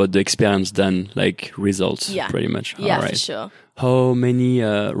more about the experience than like results, pretty much. Yeah, all right. For sure. How many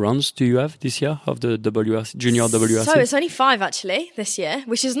rounds do you have this year of the WRC, junior WRC? So it's only 5 actually this year,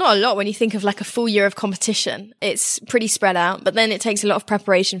 which is not a lot when you think of like a full year of competition. It's pretty spread out, but then it takes a lot of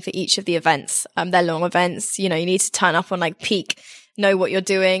preparation for each of the events. They're long events. You know, you need to turn up on like peak, know what you're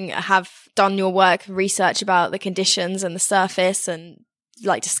doing, have done your work, research about the conditions and the surface and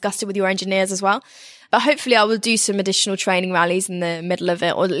like discussed it with your engineers as well. But hopefully I will do some additional training rallies in the middle of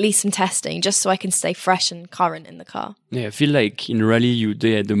it or at least some testing just so I can stay fresh and current in the car. Yeah, I feel like in rally,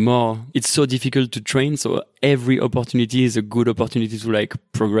 the more it's so difficult to train. So every opportunity is a good opportunity to like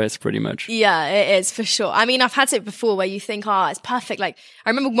progress pretty much. Yeah, it is for sure. I mean, I've had it before where you think, it's perfect. Like I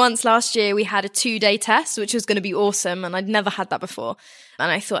remember once last year we had a 2-day test, which was going to be awesome. And I'd never had that before. And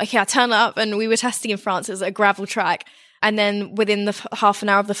I thought, okay, I'll turn up and we were testing in France. It was a gravel track. And then within the half an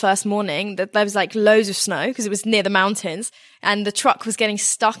hour of the first morning, there was like loads of snow because it was near the mountains and the truck was getting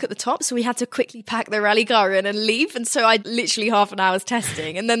stuck at the top. So we had to quickly pack the rally car in and leave. And so I literally half an hour was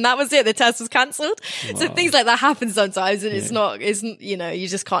testing and then that was it. The test was cancelled. Wow. So things like that happen sometimes and it's you know, you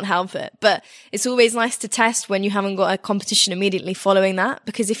just can't help it. But it's always nice to test when you haven't got a competition immediately following that,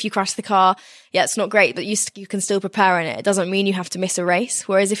 because if you crash the car, it's not great, but you can still prepare in it. It doesn't mean you have to miss a race.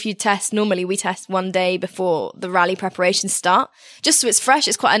 Whereas if you test, normally we test 1 day before the rally preparations start, just so it's fresh.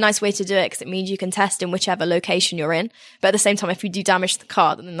 It's quite a nice way to do it because it means you can test in whichever location you're in. But at the same time, if you do damage the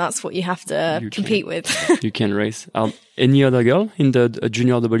car, then that's what you have to compete with. You can race. Any other girl in the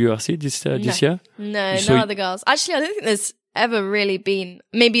junior WRC this year? No, no other girls. Actually, I don't think there's ever really been.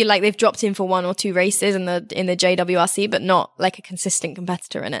 Maybe like they've dropped in for 1 or 2 races in the JWRC, but not like a consistent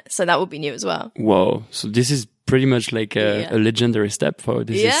competitor in it. So that would be new as well. Whoa! So this is pretty much like a legendary step for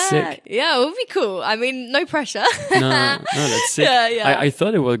this. Is sick. Yeah, it would be cool. I mean, no pressure. no, that's sick. Yeah. I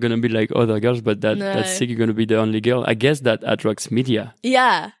thought it was gonna be like other girls, but that's sick. You're gonna be the only girl. I guess that attracts media.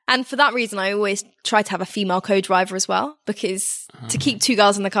 Yeah. And for that reason, I always try to have a female co-driver as well, because to keep 2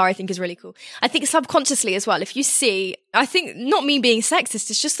 girls in the car, I think is really cool. I think subconsciously as well, if you see, I think not me being sexist,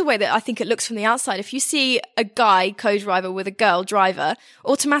 it's just the way that I think it looks from the outside. If you see a guy co-driver with a girl driver,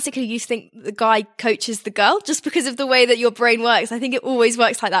 automatically you think the guy coaches the girl just because of the way that your brain works. I think it always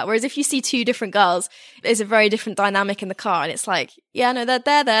works like that. Whereas if you see 2 different girls, there's a very different dynamic in the car. And it's like,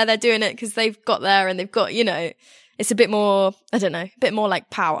 they're doing it because they've got there and they've got, you know, it's a bit more, I don't know, a bit more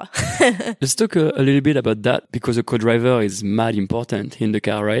like power. Let's talk a little bit about that, because a co-driver is mad important in the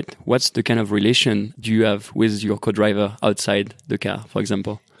car, right? What's the kind of relation do you have with your co-driver outside the car, for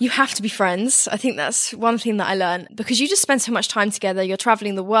example? You have to be friends. I think that's one thing that I learned, because you just spend so much time together. You're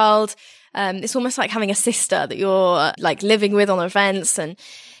traveling the world. It's almost like having a sister that you're like living with on events, and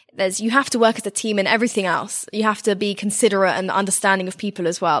you have to work as a team in everything else. You have to be considerate and understanding of people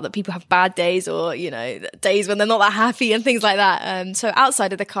as well, that people have bad days or, you know, days when they're not that happy and things like that. So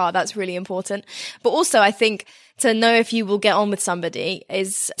outside of the car, that's really important. But also I think to know if you will get on with somebody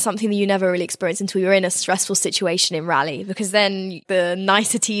is something that you never really experience until you're in a stressful situation in rally, because then the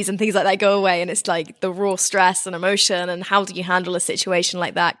niceties and things like that go away and it's like the raw stress and emotion and how do you handle a situation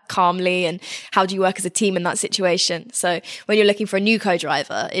like that calmly and how do you work as a team in that situation. So when you're looking for a new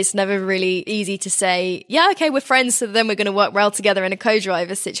co-driver, it's never really easy to say, yeah, okay, we're friends, so then we're going to work well together in a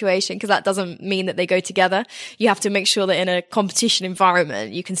co-driver situation, because that doesn't mean that they go together. You have to make sure that in a competition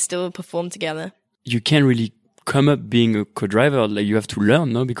environment, you can still perform together. You can't really come up being a co-driver, like you have to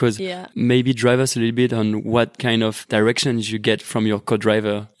learn, no? Because maybe drive us a little bit on what kind of directions you get from your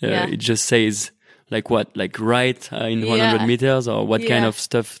co-driver. It just says Like what? Like in 100 meters, or what kind of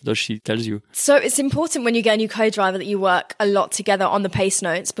stuff does she tell you? So it's important when you get a new co-driver that you work a lot together on the pace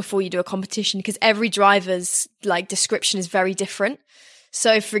notes before you do a competition, because every driver's like description is very different.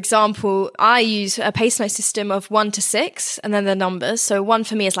 So for example, I use a pace note system of 1 to 6 and then the numbers. So 1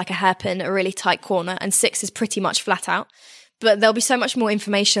 for me is like a hairpin, a really tight corner, and 6 is pretty much flat out. But there'll be so much more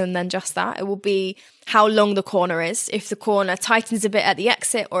information than just that. It will be how long the corner is, if the corner tightens a bit at the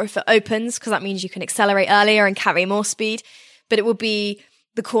exit, or if it opens, because that means you can accelerate earlier and carry more speed. But it will be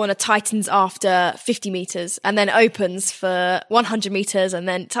the corner tightens after 50 meters and then opens for 100 meters. And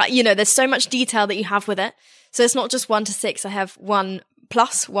then, there's so much detail that you have with it. So it's not just 1 to 6. I have 1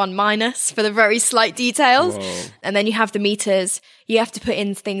 plus, 1 minus for the very slight details. Whoa. And then you have the meters. You have to put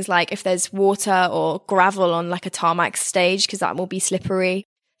in things like if there's water or gravel on like a tarmac stage, because that will be slippery.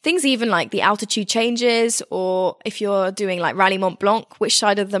 Things even like the altitude changes, or if you're doing like Rallye Mont Blanc, which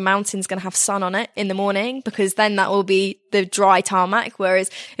side of the mountain's going to have sun on it in the morning, because then that will be the dry tarmac. Whereas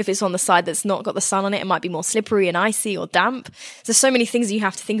if it's on the side that's not got the sun on it, it might be more slippery and icy or damp. There's so many things you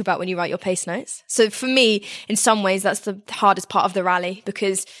have to think about when you write your pace notes. So for me, in some ways, that's the hardest part of the rally,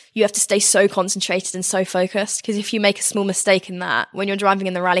 because you have to stay so concentrated and so focused. Because if you make a small mistake in that, when you're driving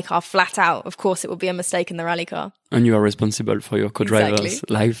in the rally car flat out, of course, it will be a mistake in the rally car. And you are responsible for your co-driver's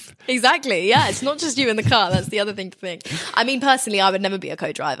life. Exactly. Yeah. It's not just you in the car. That's the other thing to think. I mean, personally, I would never be a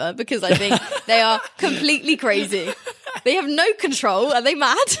co-driver, because I think they are completely crazy. They have no control. Are they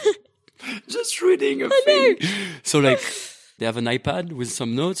mad? Just reading a thing. So like, they have an iPad with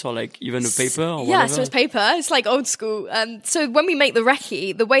some notes, or like even a paper or whatever? Yeah, so it's paper. It's like old school. So when we make the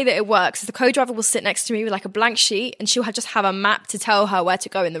recce, the way that it works is the co-driver will sit next to me with like a blank sheet, and she'll just have a map to tell her where to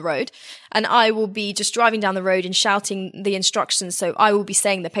go in the road. And I will be just driving down the road and shouting the instructions. So I will be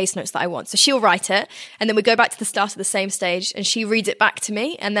saying the pace notes that I want. So she'll write it, and then we go back to the start of the same stage, and she reads it back to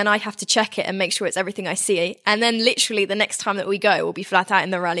me, and then I have to check it and make sure it's everything I see. And then literally the next time that we go, we'll be flat out in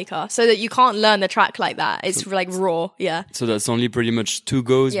the rally car, so that you can't learn the track like that. It's like raw. Yeah. So that's only pretty much 2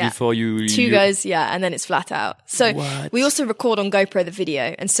 goes before you... 2 goes, and then it's flat out. So we also record on GoPro the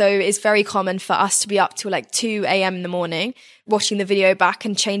video. And so it's very common for us to be up till like 2 a.m. in the morning, watching the video back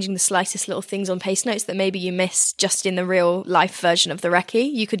and changing the slightest little things on pace notes that maybe you missed just in the real life version of the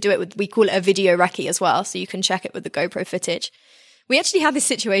recce. You could do it with, we call it a video recce as well. So you can check it with the GoPro footage. We actually had this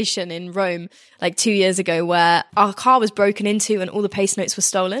situation in Rome like 2 years ago where our car was broken into and all the pace notes were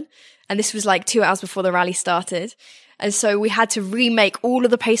stolen. And this was like 2 hours before the rally started. And so we had to remake all of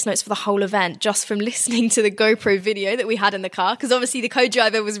the pace notes for the whole event just from listening to the GoPro video that we had in the car. Because obviously the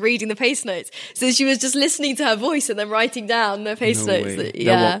co-driver was reading the pace notes. So she was just listening to her voice and then writing down the pace notes.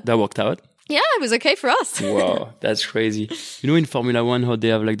 That worked out? Yeah, it was okay for us. Wow, that's crazy. You know, in Formula One, how they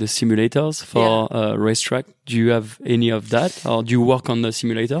have like the simulators for racetrack. Do you have any of that, or do you work on the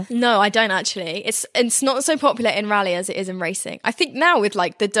simulator? No, I don't actually. It's not so popular in rally as it is in racing. I think now with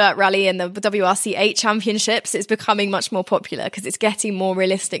like the Dirt Rally and the WRC 8 championships, it's becoming much more popular because it's getting more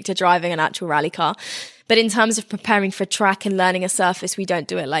realistic to driving an actual rally car. But in terms of preparing for track and learning a surface, we don't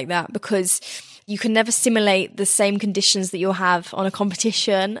do it like that, because you can never simulate the same conditions that you'll have on a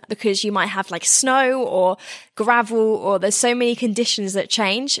competition, because you might have like snow or gravel, or there's so many conditions that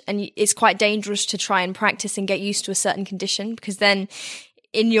change, and it's quite dangerous to try and practice and get used to a certain condition, because then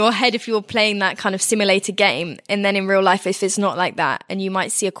in your head, if you're playing that kind of simulator game, and then in real life, if it's not like that, and you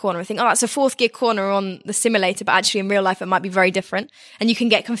might see a corner and think, oh, that's a 4th gear corner on the simulator, but actually in real life, it might be very different. And you can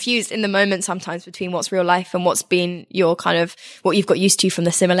get confused in the moment sometimes between what's real life and what's been your kind of, what you've got used to from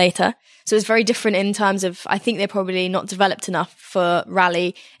the simulator. So it's very different in terms of, I think they're probably not developed enough for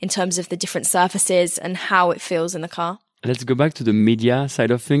rally in terms of the different surfaces and how it feels in the car. Let's go back to the media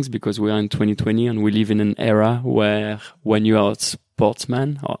side of things, because we are in 2020 and we live in an era where when you are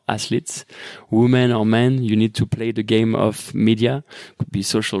sportsmen or athletes, women or men, you need to play the game of media. Could be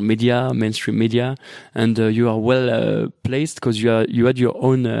social media, mainstream media, and you are well placed because you had your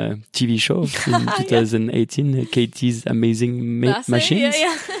own TV show in 2018, Katie's Amazing Machines.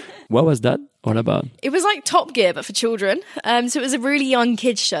 Yeah. What was that all about? It was like Top Gear, but for children. So it was a really young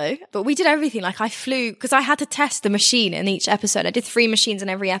kids show, but we did everything. Like I flew, because I had to test the machine in each episode. I did 3 machines in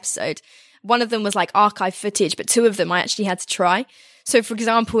every episode. One of them was like archive footage, but 2 of them I actually had to try. So for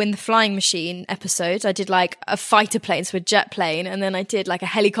example, in the flying machine episodes, I did like a fighter plane, so a jet plane, and then I did like a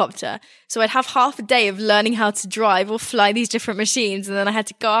helicopter. So I'd have half a day of learning how to drive or fly these different machines. And then I had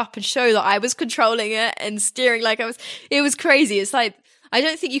to go up and show that I was controlling it and steering like it was crazy. It's like, I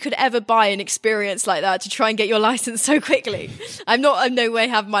don't think you could ever buy an experience like that to try and get your license so quickly. I'm no way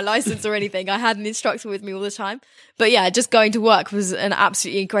have my license or anything. I had an instructor with me all the time. But yeah, just going to work was an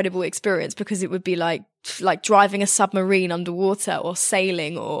absolutely incredible experience, because it would be like like driving a submarine underwater or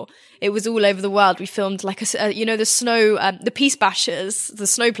sailing, or it was all over the world. We filmed like the snow, the Peace Bashers, the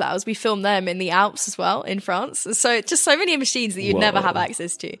snowplows. We filmed them in the Alps as well in France. So just so many machines that you'd never have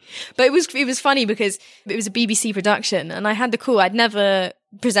access to. But it was funny because it was a BBC production and I had the call. I'd never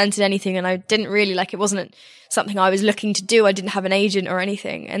presented anything and I didn't really it wasn't something I was looking to do. I didn't have an agent or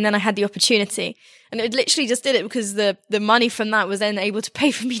anything. And then I had the opportunity and it literally just did it because the money from that was then able to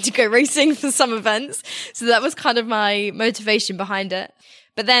pay for me to go racing for some events. So that was kind of my motivation behind it.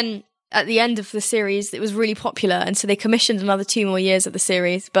 But then at the end of the series, it was really popular. And so they commissioned another 2 more years of the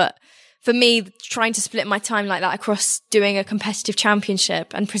series. But for me, trying to split my time like that across doing a competitive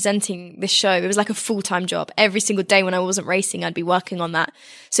championship and presenting this show, it was like a full-time job. Every single day when I wasn't racing, I'd be working on that.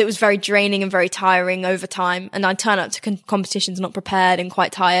 So it was very draining and very tiring over time. And I'd turn up to competitions not prepared and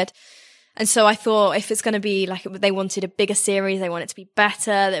quite tired. And so I thought if it's going to be they wanted a bigger series, they wanted it to be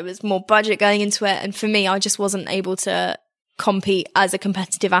better, there was more budget going into it. And for me, I just wasn't able to compete as a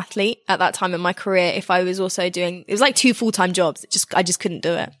competitive athlete at that time in my career. If I was also it was like 2 full-time jobs. I just couldn't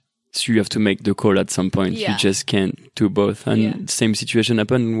do it. So you have to make the call at some point. Yeah. You just can't do both. And same situation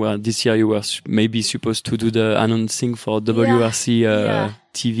happened where this year you were maybe supposed to do the announcing for WRC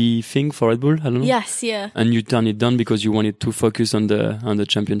TV thing for Red Bull. I don't know. Yes, yeah. And you turned it down because you wanted to focus on the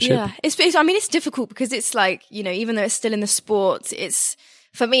championship. Yeah, it's difficult because it's like, even though it's still in the sport, it's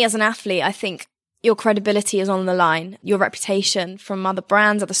for me as an athlete, I think your credibility is on the line, your reputation from other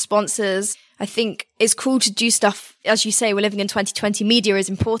brands, other sponsors. I think it's cool to do stuff. As you say, we're living in 2020. Media is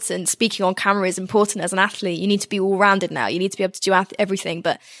important. Speaking on camera is important as an athlete. You need to be all-rounded now. You need to be able to do everything.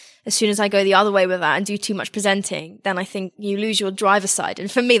 But as soon as I go the other way with that and do too much presenting, then I think you lose your driver side.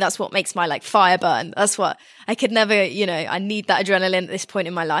 And for me, that's what makes my fire burn. That's what I could never, I need that adrenaline at this point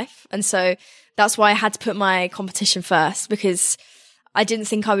in my life. And so that's why I had to put my competition first, because I didn't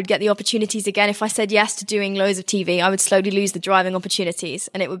think I would get the opportunities again. If I said yes to doing loads of TV, I would slowly lose the driving opportunities.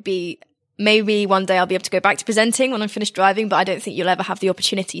 And it would be, maybe one day I'll be able to go back to presenting when I'm finished driving, but I don't think you'll ever have the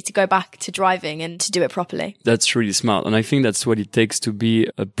opportunity to go back to driving and to do it properly. That's really smart. And I think that's what it takes to be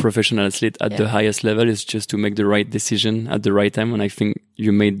a professional athlete at the highest level, is just to make the right decision at the right time. And I think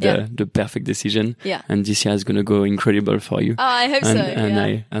you made the perfect decision. Yeah. And this year is going to go incredible for you. Oh, I hope so.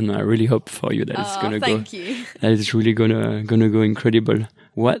 And I really hope for you that it's going to go. Thank you. That it's really going to go incredible.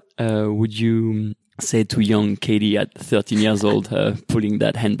 What would you say to young Katie at 13 years old, pulling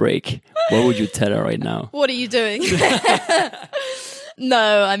that handbrake? What would you tell her right now? What are you doing?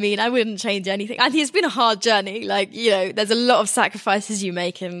 No, I mean, I wouldn't change anything. I think it's been a hard journey. There's a lot of sacrifices you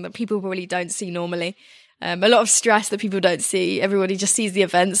make and that people really don't see normally. A lot of stress that people don't see. Everybody just sees the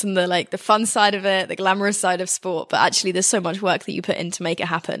events and the fun side of it, the glamorous side of sport. But actually, there's so much work that you put in to make it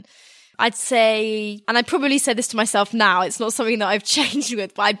happen. I'd say, and I probably say this to myself now, it's not something that I've changed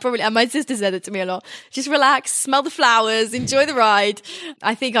with, but and my sister said it to me a lot, just relax, smell the flowers, enjoy the ride.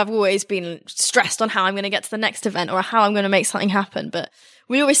 I think I've always been stressed on how I'm going to get to the next event or how I'm going to make something happen. But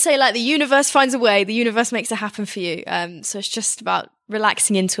we always say the universe finds a way, the universe makes it happen for you. So it's just about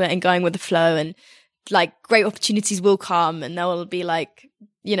relaxing into it and going with the flow, and great opportunities will come, and there will be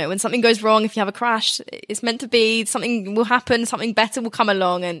when something goes wrong, if you have a crash, it's meant to be, something will happen, something better will come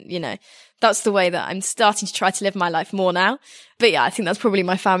along. And, that's the way that I'm starting to try to live my life more now. But yeah, I think that's probably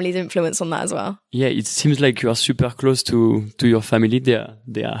my family's influence on that as well. Yeah, it seems like you are super close to your family.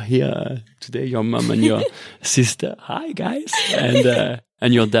 They are here today, your mom and your sister. Hi, guys.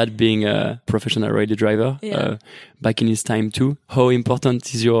 And your dad being a professional rally driver back in his time too. How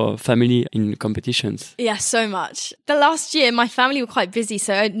important is your family in competitions? Yeah, so much. The last year, my family were quite busy.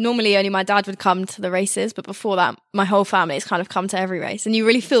 So normally only my dad would come to the races. But before that, my whole family has kind of come to every race. And you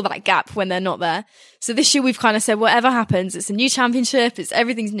really feel that gap when they're not there. So this year we've kind of said, whatever happens, it's a new championship.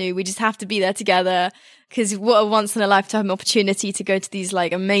 Everything's new. We just have to be there together. Because what a once in a lifetime opportunity to go to these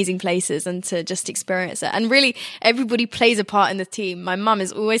amazing places and to just experience it. And really everybody plays a part in the team. My mum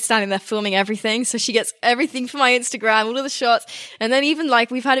is always standing there filming everything. So she gets everything from my Instagram, all of the shots. And then even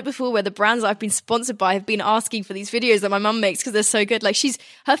we've had it before where the brands that I've been sponsored by have been asking for these videos that my mum makes because they're so good.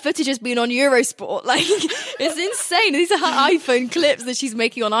 Her footage has been on Eurosport. It's insane. These are her iPhone clips that she's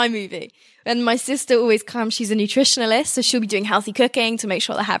making on iMovie. And my sister always comes, she's a nutritionalist, so she'll be doing healthy cooking to make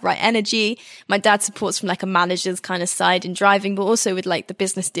sure they have right energy. My dad supports from a manager's kind of side in driving, but also with the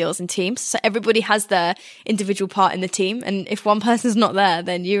business deals and teams. So everybody has their individual part in the team. And if one person's not there,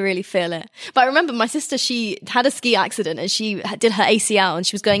 then you really feel it. But I remember my sister, she had a ski accident and she did her ACL and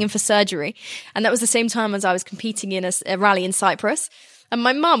she was going in for surgery. And that was the same time as I was competing in a rally in Cyprus. And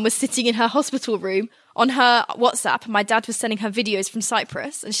my mum was sitting in her hospital room on her WhatsApp, my dad was sending her videos from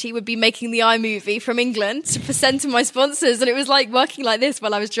Cyprus, and she would be making the iMovie from England to send to my sponsors. And it was like working like this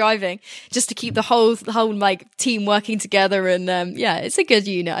while I was driving, just to keep the whole like team working together. And it's a good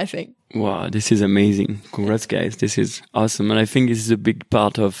unit, I think. Wow, this is amazing. Congrats, guys. This is awesome. And I think this is a big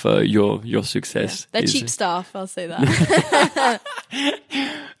part of your success. Yeah. They're cheap staff, I'll say that.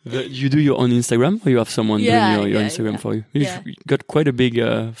 You do your own Instagram, or you have someone doing your Instagram for you? You've got quite a big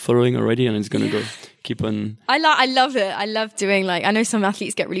following already, and it's going to go keep on. I love it. I love doing, like, I know some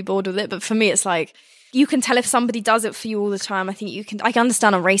athletes get really bored with it, but for me, it's like, you can tell if somebody does it for you all the time. I think I can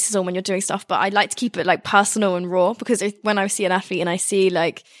understand on races or when you're doing stuff, but I like to keep it like personal and raw, because when I see an athlete and I see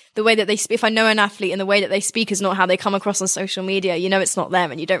like the way that they speak, if I know an athlete and the way that they speak is not how they come across on social media, you know it's not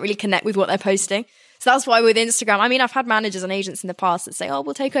them, and you don't really connect with what they're posting. So that's why with Instagram, I mean, I've had managers and agents in the past that say, oh,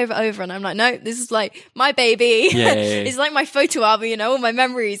 we'll take over. And I'm like, no, this is like my baby. Yeah. It's like my photo album, you know, all my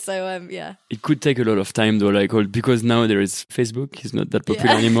memories. So, yeah. It could take a lot of time though, like, because now there is Facebook. It's not that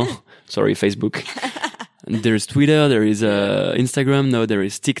popular anymore. Sorry, Facebook. And there's Twitter, there is Instagram, now there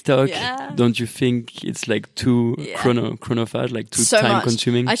is TikTok. Yeah. Don't you think it's like too chronophage, like too time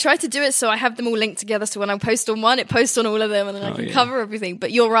consuming? I try to do it so I have them all linked together, so when I post on one, it posts on all of them, and then I can cover everything.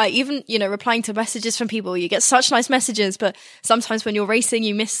 But you're right, even, you know, replying to messages from people, you get such nice messages, but sometimes when you're racing,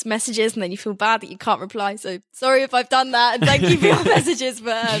 you miss messages and then you feel bad that you can't reply. So sorry if I've done that, and thank you for your messages.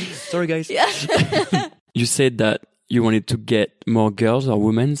 But sorry, guys. Yeah. You said that you wanted to get more girls or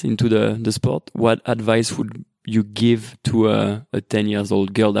women into the sport. What advice would you give to a 10 years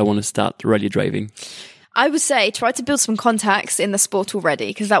old girl that want to start rally driving? I would say try to build some contacts in the sport already,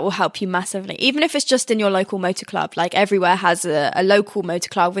 because that will help you massively. Even if it's just in your local motor club, like everywhere has a local motor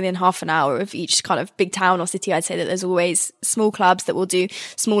club within half an hour of each kind of big town or city. I'd say that there's always small clubs that will do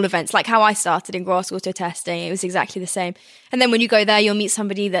small events, like how I started in Grass Auto Testing. It was exactly the same. And then when you go there, you'll meet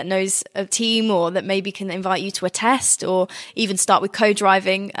somebody that knows a team, or that maybe can invite you to a test, or even start with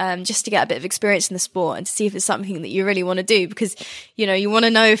co-driving, just to get a bit of experience in the sport and to see if it's something that you really want to do. Because, you know, you want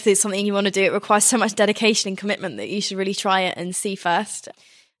to know if there's something you want to do. It requires so much dedication and commitment that you should really try it and see first.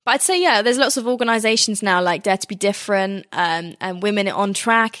 But I'd say, there's lots of organizations now like Dare to Be Different, and Women on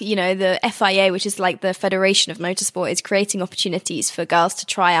Track. You know, the FIA, which is like the Federation of Motorsport, is creating opportunities for girls to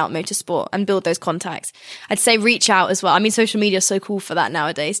try out motorsport and build those contacts. I'd say reach out as well. I mean, social media is so cool for that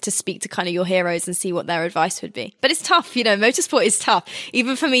nowadays, to speak to kind of your heroes and see what their advice would be. But it's tough, you know, motorsport is tough.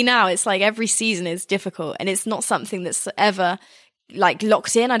 Even for me now, it's like every season is difficult, and it's not something that's ever like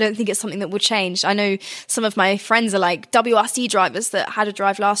locked in. I don't think it's something that will change. I know some of my friends are like WRC drivers that had a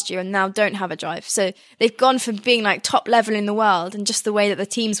drive last year and now don't have a drive. So they've gone from being like top level in the world, and just the way that the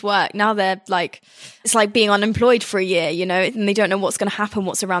teams work, now they're like, it's like being unemployed for a year, you know, and they don't know what's going to happen,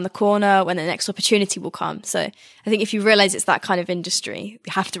 what's around the corner, when the next opportunity will come. So I think if you realize it's that kind of industry,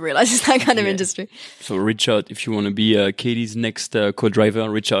 you have to realize it's that kind of industry. So reach out if you want to be Katie's next co-driver.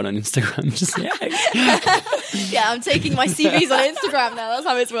 Reach out on Instagram. Just yeah, I'm taking my CVs on Instagram now. That's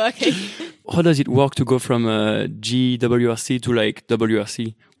how it's working. How does it work to go from GWRC to like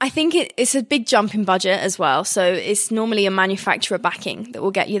WRC? I think it's a big jump in budget as well. So it's normally a manufacturer backing that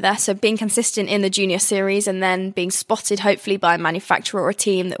will get you there. So being consistent in the junior series, and then being spotted hopefully by a manufacturer or a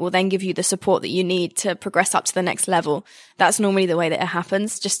team that will then give you the support that you need to progress up to the next level. That's normally the way that it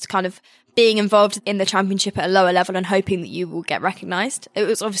happens. Just kind of being involved in the championship at a lower level and hoping that you will get recognised. It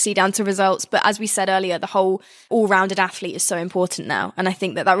was obviously down to results, but as we said earlier, the whole all-rounded athlete is so important now. And I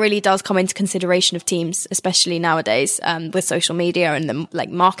think that really does come into consideration of teams, especially nowadays, with social media and the like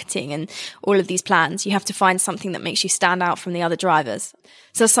marketing and all of these plans. You have to find something that makes you stand out from the other drivers.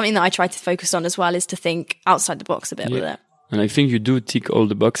 So that's something that I try to focus on as well, is to think outside the box a bit with it. And I think you do tick all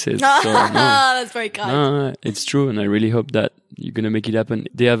the boxes. So, that's very kind. No, it's true. And I really hope that you're going to make it happen.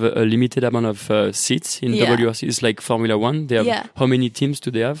 They have a limited amount of seats in WRC. It's like Formula One. They have how many teams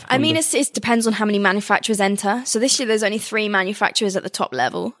do they have? I mean, it depends on how many manufacturers enter. So this year there's only 3 manufacturers at the top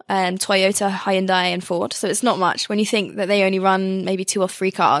level, Toyota, Hyundai and Ford. So it's not much when you think that they only run maybe 2 or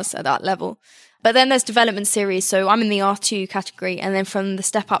 3 cars at that level. But then there's development series. So I'm in the R2 category, and then from the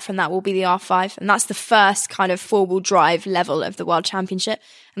step up from that will be the R5. And that's the first kind of 4-wheel drive level of the World Championship.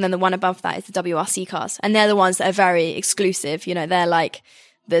 And then the one above that is the WRC cars. And they're the ones that are very exclusive. You know, they're like,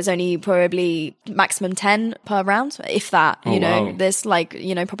 there's only probably maximum 10 per round, if that, you know. Wow. There's like,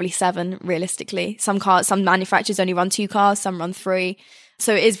 you know, probably 7 realistically. Some manufacturers only run 2 cars, some run 3.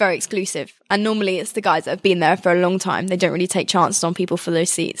 So it is very exclusive. And normally it's the guys that have been there for a long time. They don't really take chances on people for those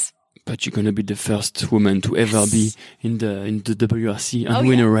seats. But you're gonna be the first woman to ever be in the WRC and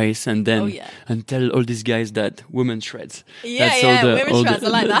win a race, and then and tell all these guys that women shreds. That's women shreds. I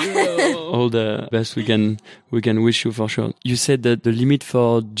like that. All the best we can wish you for sure. You said that the limit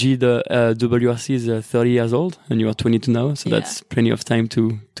for WRC is 30 years old, and you are 22 now, so that's plenty of time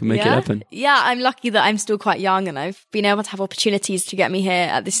to make it happen. Yeah, I'm lucky that I'm still quite young, and I've been able to have opportunities to get me here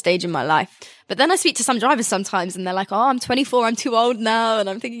at this stage in my life. But then I speak to some drivers sometimes and they're like, oh, I'm 24, I'm too old now. And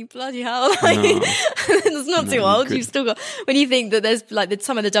I'm thinking, bloody hell. It's not too old. You've still got, when you think that there's like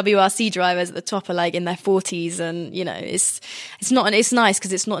some of the WRC drivers at the top are like in their 40s, and you know, it's nice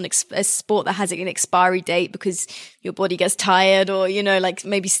because it's not a sport that has an expiry date because your body gets tired, or, you know, like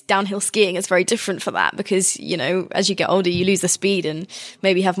maybe downhill skiing is very different for that because, you know, as you get older, you lose the speed and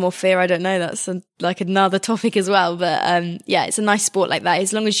maybe have more fear. I don't know. That's like another topic as well. But, yeah, it's a nice sport like that.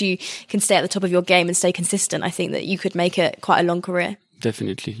 As long as you can stay at the top of your game and stay consistent, I think that you could make it quite a long career.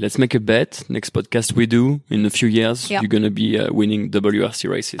 Definitely. Let's make a bet. Next podcast we do in a few years, you're going to be winning WRC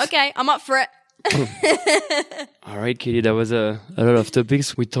races. Okay, I'm up for it. All right, Katie, that was a lot of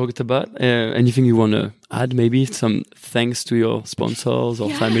topics we talked about. Anything you want to add? Maybe some thanks to your sponsors or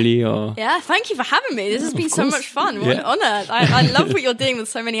family? Or thank you for having me. This has been so much fun. What an honor. I love what you're doing with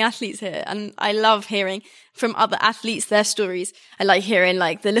so many athletes here, and I love hearing from other athletes their stories. I like hearing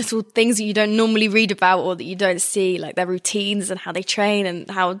like the little things that you don't normally read about or that you don't see, like their routines and how they train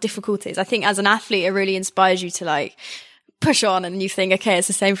and how difficult it is. I think as an athlete, it really inspires you to like push on, and you think, okay, it's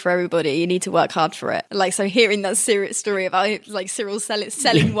the same for everybody. You need to work hard for it. Like, so hearing that serious story about like Cyril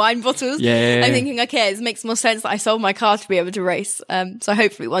selling wine bottles, I'm thinking, okay, it makes more sense that I sold my car to be able to race. So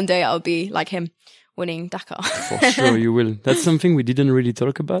hopefully one day I'll be like him, winning Dakar. For sure you will. That's something we didn't really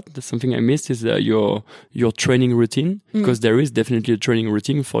talk about. That's something I missed, is your training routine, because there is definitely a training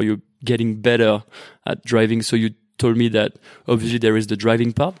routine for you getting better at driving. So you told me that obviously there is the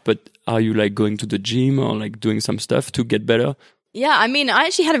driving part, but are you like going to the gym or like doing some stuff to get better? Yeah, I mean, I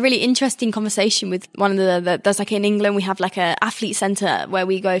actually had a really interesting conversation with one of there's like in England, we have like a athlete center where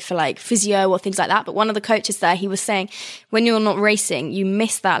we go for like physio or things like that. But one of the coaches there, he was saying when you're not racing, you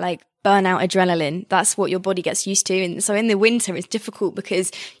miss that like burnout adrenaline. That's what your body gets used to. And so in the winter, it's difficult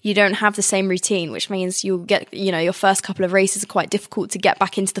because you don't have the same routine, which means you'll get, you know, your first couple of races are quite difficult to get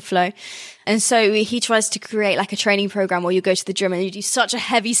back into the flow. And so he tries to create like a training program where you go to the gym and you do such a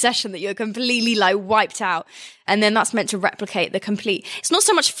heavy session that you're completely like wiped out. And then that's meant to replicate the complete, it's not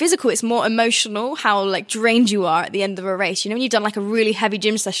so much physical, it's more emotional, how like drained you are at the end of a race. You know, when you've done like a really heavy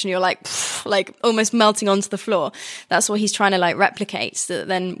gym session, you're like almost melting onto the floor. That's what he's trying to like replicate, so that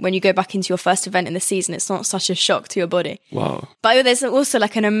then when you go back into your first event in the season, it's not such a shock to your body. Wow. But there's also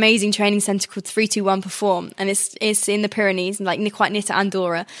like an amazing training center called 321 Perform, and it's in the Pyrenees, like quite near to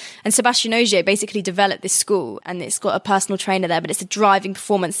Andorra. And Sebastian Ogier basically developed this school, and it's got a personal trainer there, but it's a driving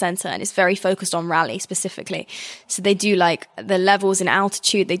performance center, and it's very focused on rally specifically. So they do like the levels in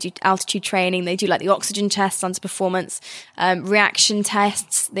altitude, they do altitude training, they do like the oxygen tests under performance, reaction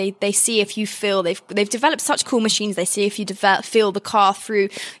tests. They see if you feel, they've developed such cool machines. They see if you feel the car through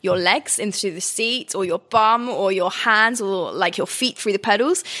your legs into the seat, or your bum, or your hands, or like your feet through the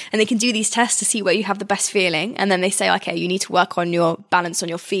pedals. And they can do these tests to see where you have the best feeling. And then they say, okay, you need to work on your balance on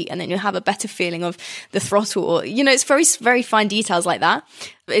your feet, and then you'll have a better feeling of the throttle. Or, you know, it's very, very fine details like that.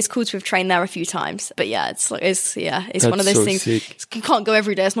 It's cool to have trained there a few times, but yeah, it's one of those things. Sick. You can't go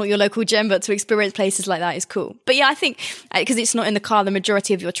every day. It's not your local gym, but to experience places like that is cool. But yeah, I think because it's not in the car, the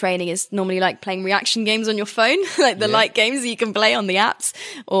majority of your training is normally like playing reaction games on your phone, like the light games that you can play on the apps,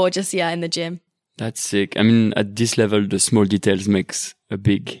 or just in the gym. That's sick. I mean, at this level, the small details makes a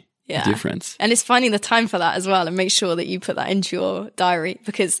big difference. And it's finding the time for that as well, and make sure that you put that into your diary,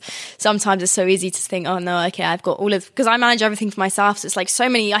 because sometimes it's so easy to think, oh no, okay, I've got because I manage everything for myself. So it's like so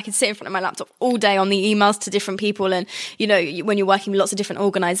many, I can sit in front of my laptop all day on the emails to different people. And, you know, when you're working with lots of different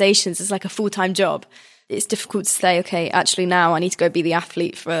organizations, it's like a full-time job. It's difficult to say, okay, actually now I need to go be the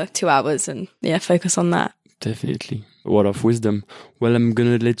athlete for 2 hours and focus on that. Definitely. A word of wisdom. Well, I'm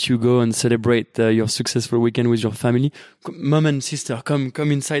gonna let you go and celebrate your successful weekend with your family. Mom and sister, come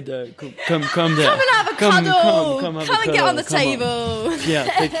inside. Come there. Come and have a cuddle. Come and get on the table. Yeah,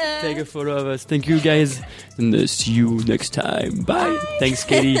 take a photo of us. Thank you, guys, and see you next time. Bye. Thanks,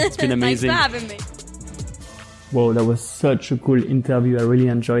 Katie. It's been amazing. Thanks for having me. Wow, that was such a cool interview. I really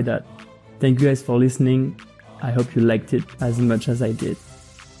enjoyed that. Thank you guys for listening. I hope you liked it as much as I did.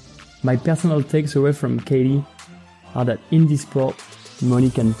 My personal takes away from Katie are that in this sport, money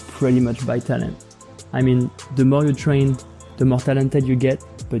can pretty much buy talent. I mean, the more you train, the more talented you get,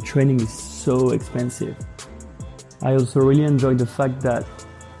 but training is so expensive. I also really enjoyed the fact that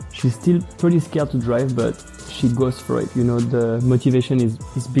she's still pretty scared to drive, but she goes for it. You know, the motivation is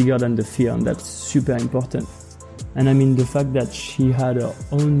bigger than the fear, and that's super important. And I mean, the fact that she had her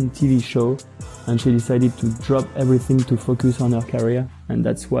own TV show and she decided to drop everything to focus on her career. And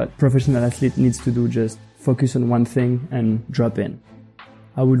that's what professional athlete needs to do, just focus on one thing and drop in.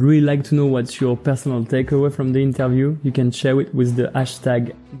 I would really like to know what's your personal takeaway from the interview. You can share it with the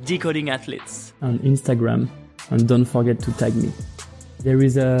hashtag #DecodingAthletes on Instagram, and don't forget to tag me. There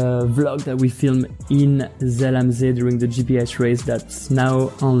is a vlog that we filmed in Zell am See during the GPS race that's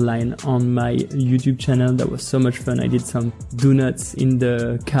now online on my YouTube channel. That was so much fun. I did some donuts in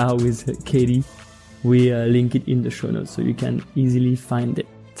the car with Katie. We link it in the show notes so you can easily find it.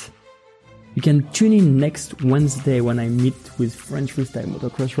 You can tune in next Wednesday when I meet with French freestyle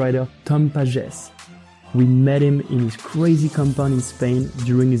motocross rider Tom Pages. We met him in his crazy compound in Spain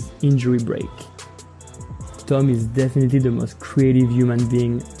during his injury break. Tom is definitely the most creative human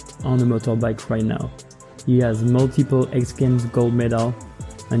being on a motorbike right now. He has multiple X Games gold medal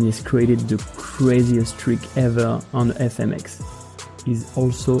and he's created the craziest trick ever on FMX. He's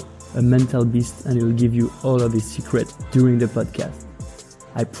also a mental beast and he'll give you all of his secrets during the podcast.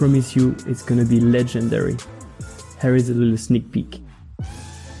 I promise you it's gonna be legendary. Here is a little sneak peek.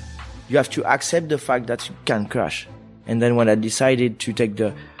 You have to accept the fact that you can crash. And then when I decided to take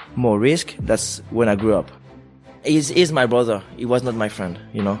the more risk, that's when I grew up. He's my brother. He was not my friend,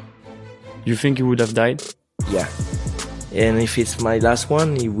 you know. You think he would have died? Yeah. And if it's my last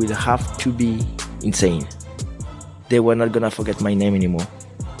one, he will have to be insane. They were not gonna forget my name anymore.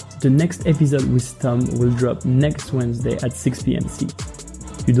 The next episode with Tom will drop next Wednesday at 6 p.m. CET.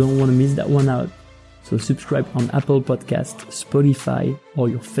 You don't want to miss that one out. So subscribe on Apple Podcasts, Spotify, or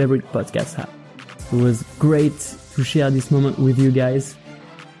your favorite podcast app. It was great to share this moment with you guys.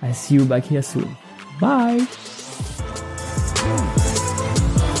 I see you back here soon. Bye!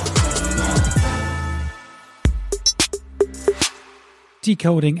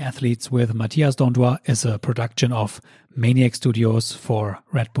 Decoding Athletes with Matthias Dandois is a production of Maniac Studios for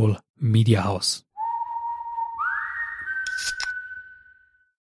Red Bull Media House.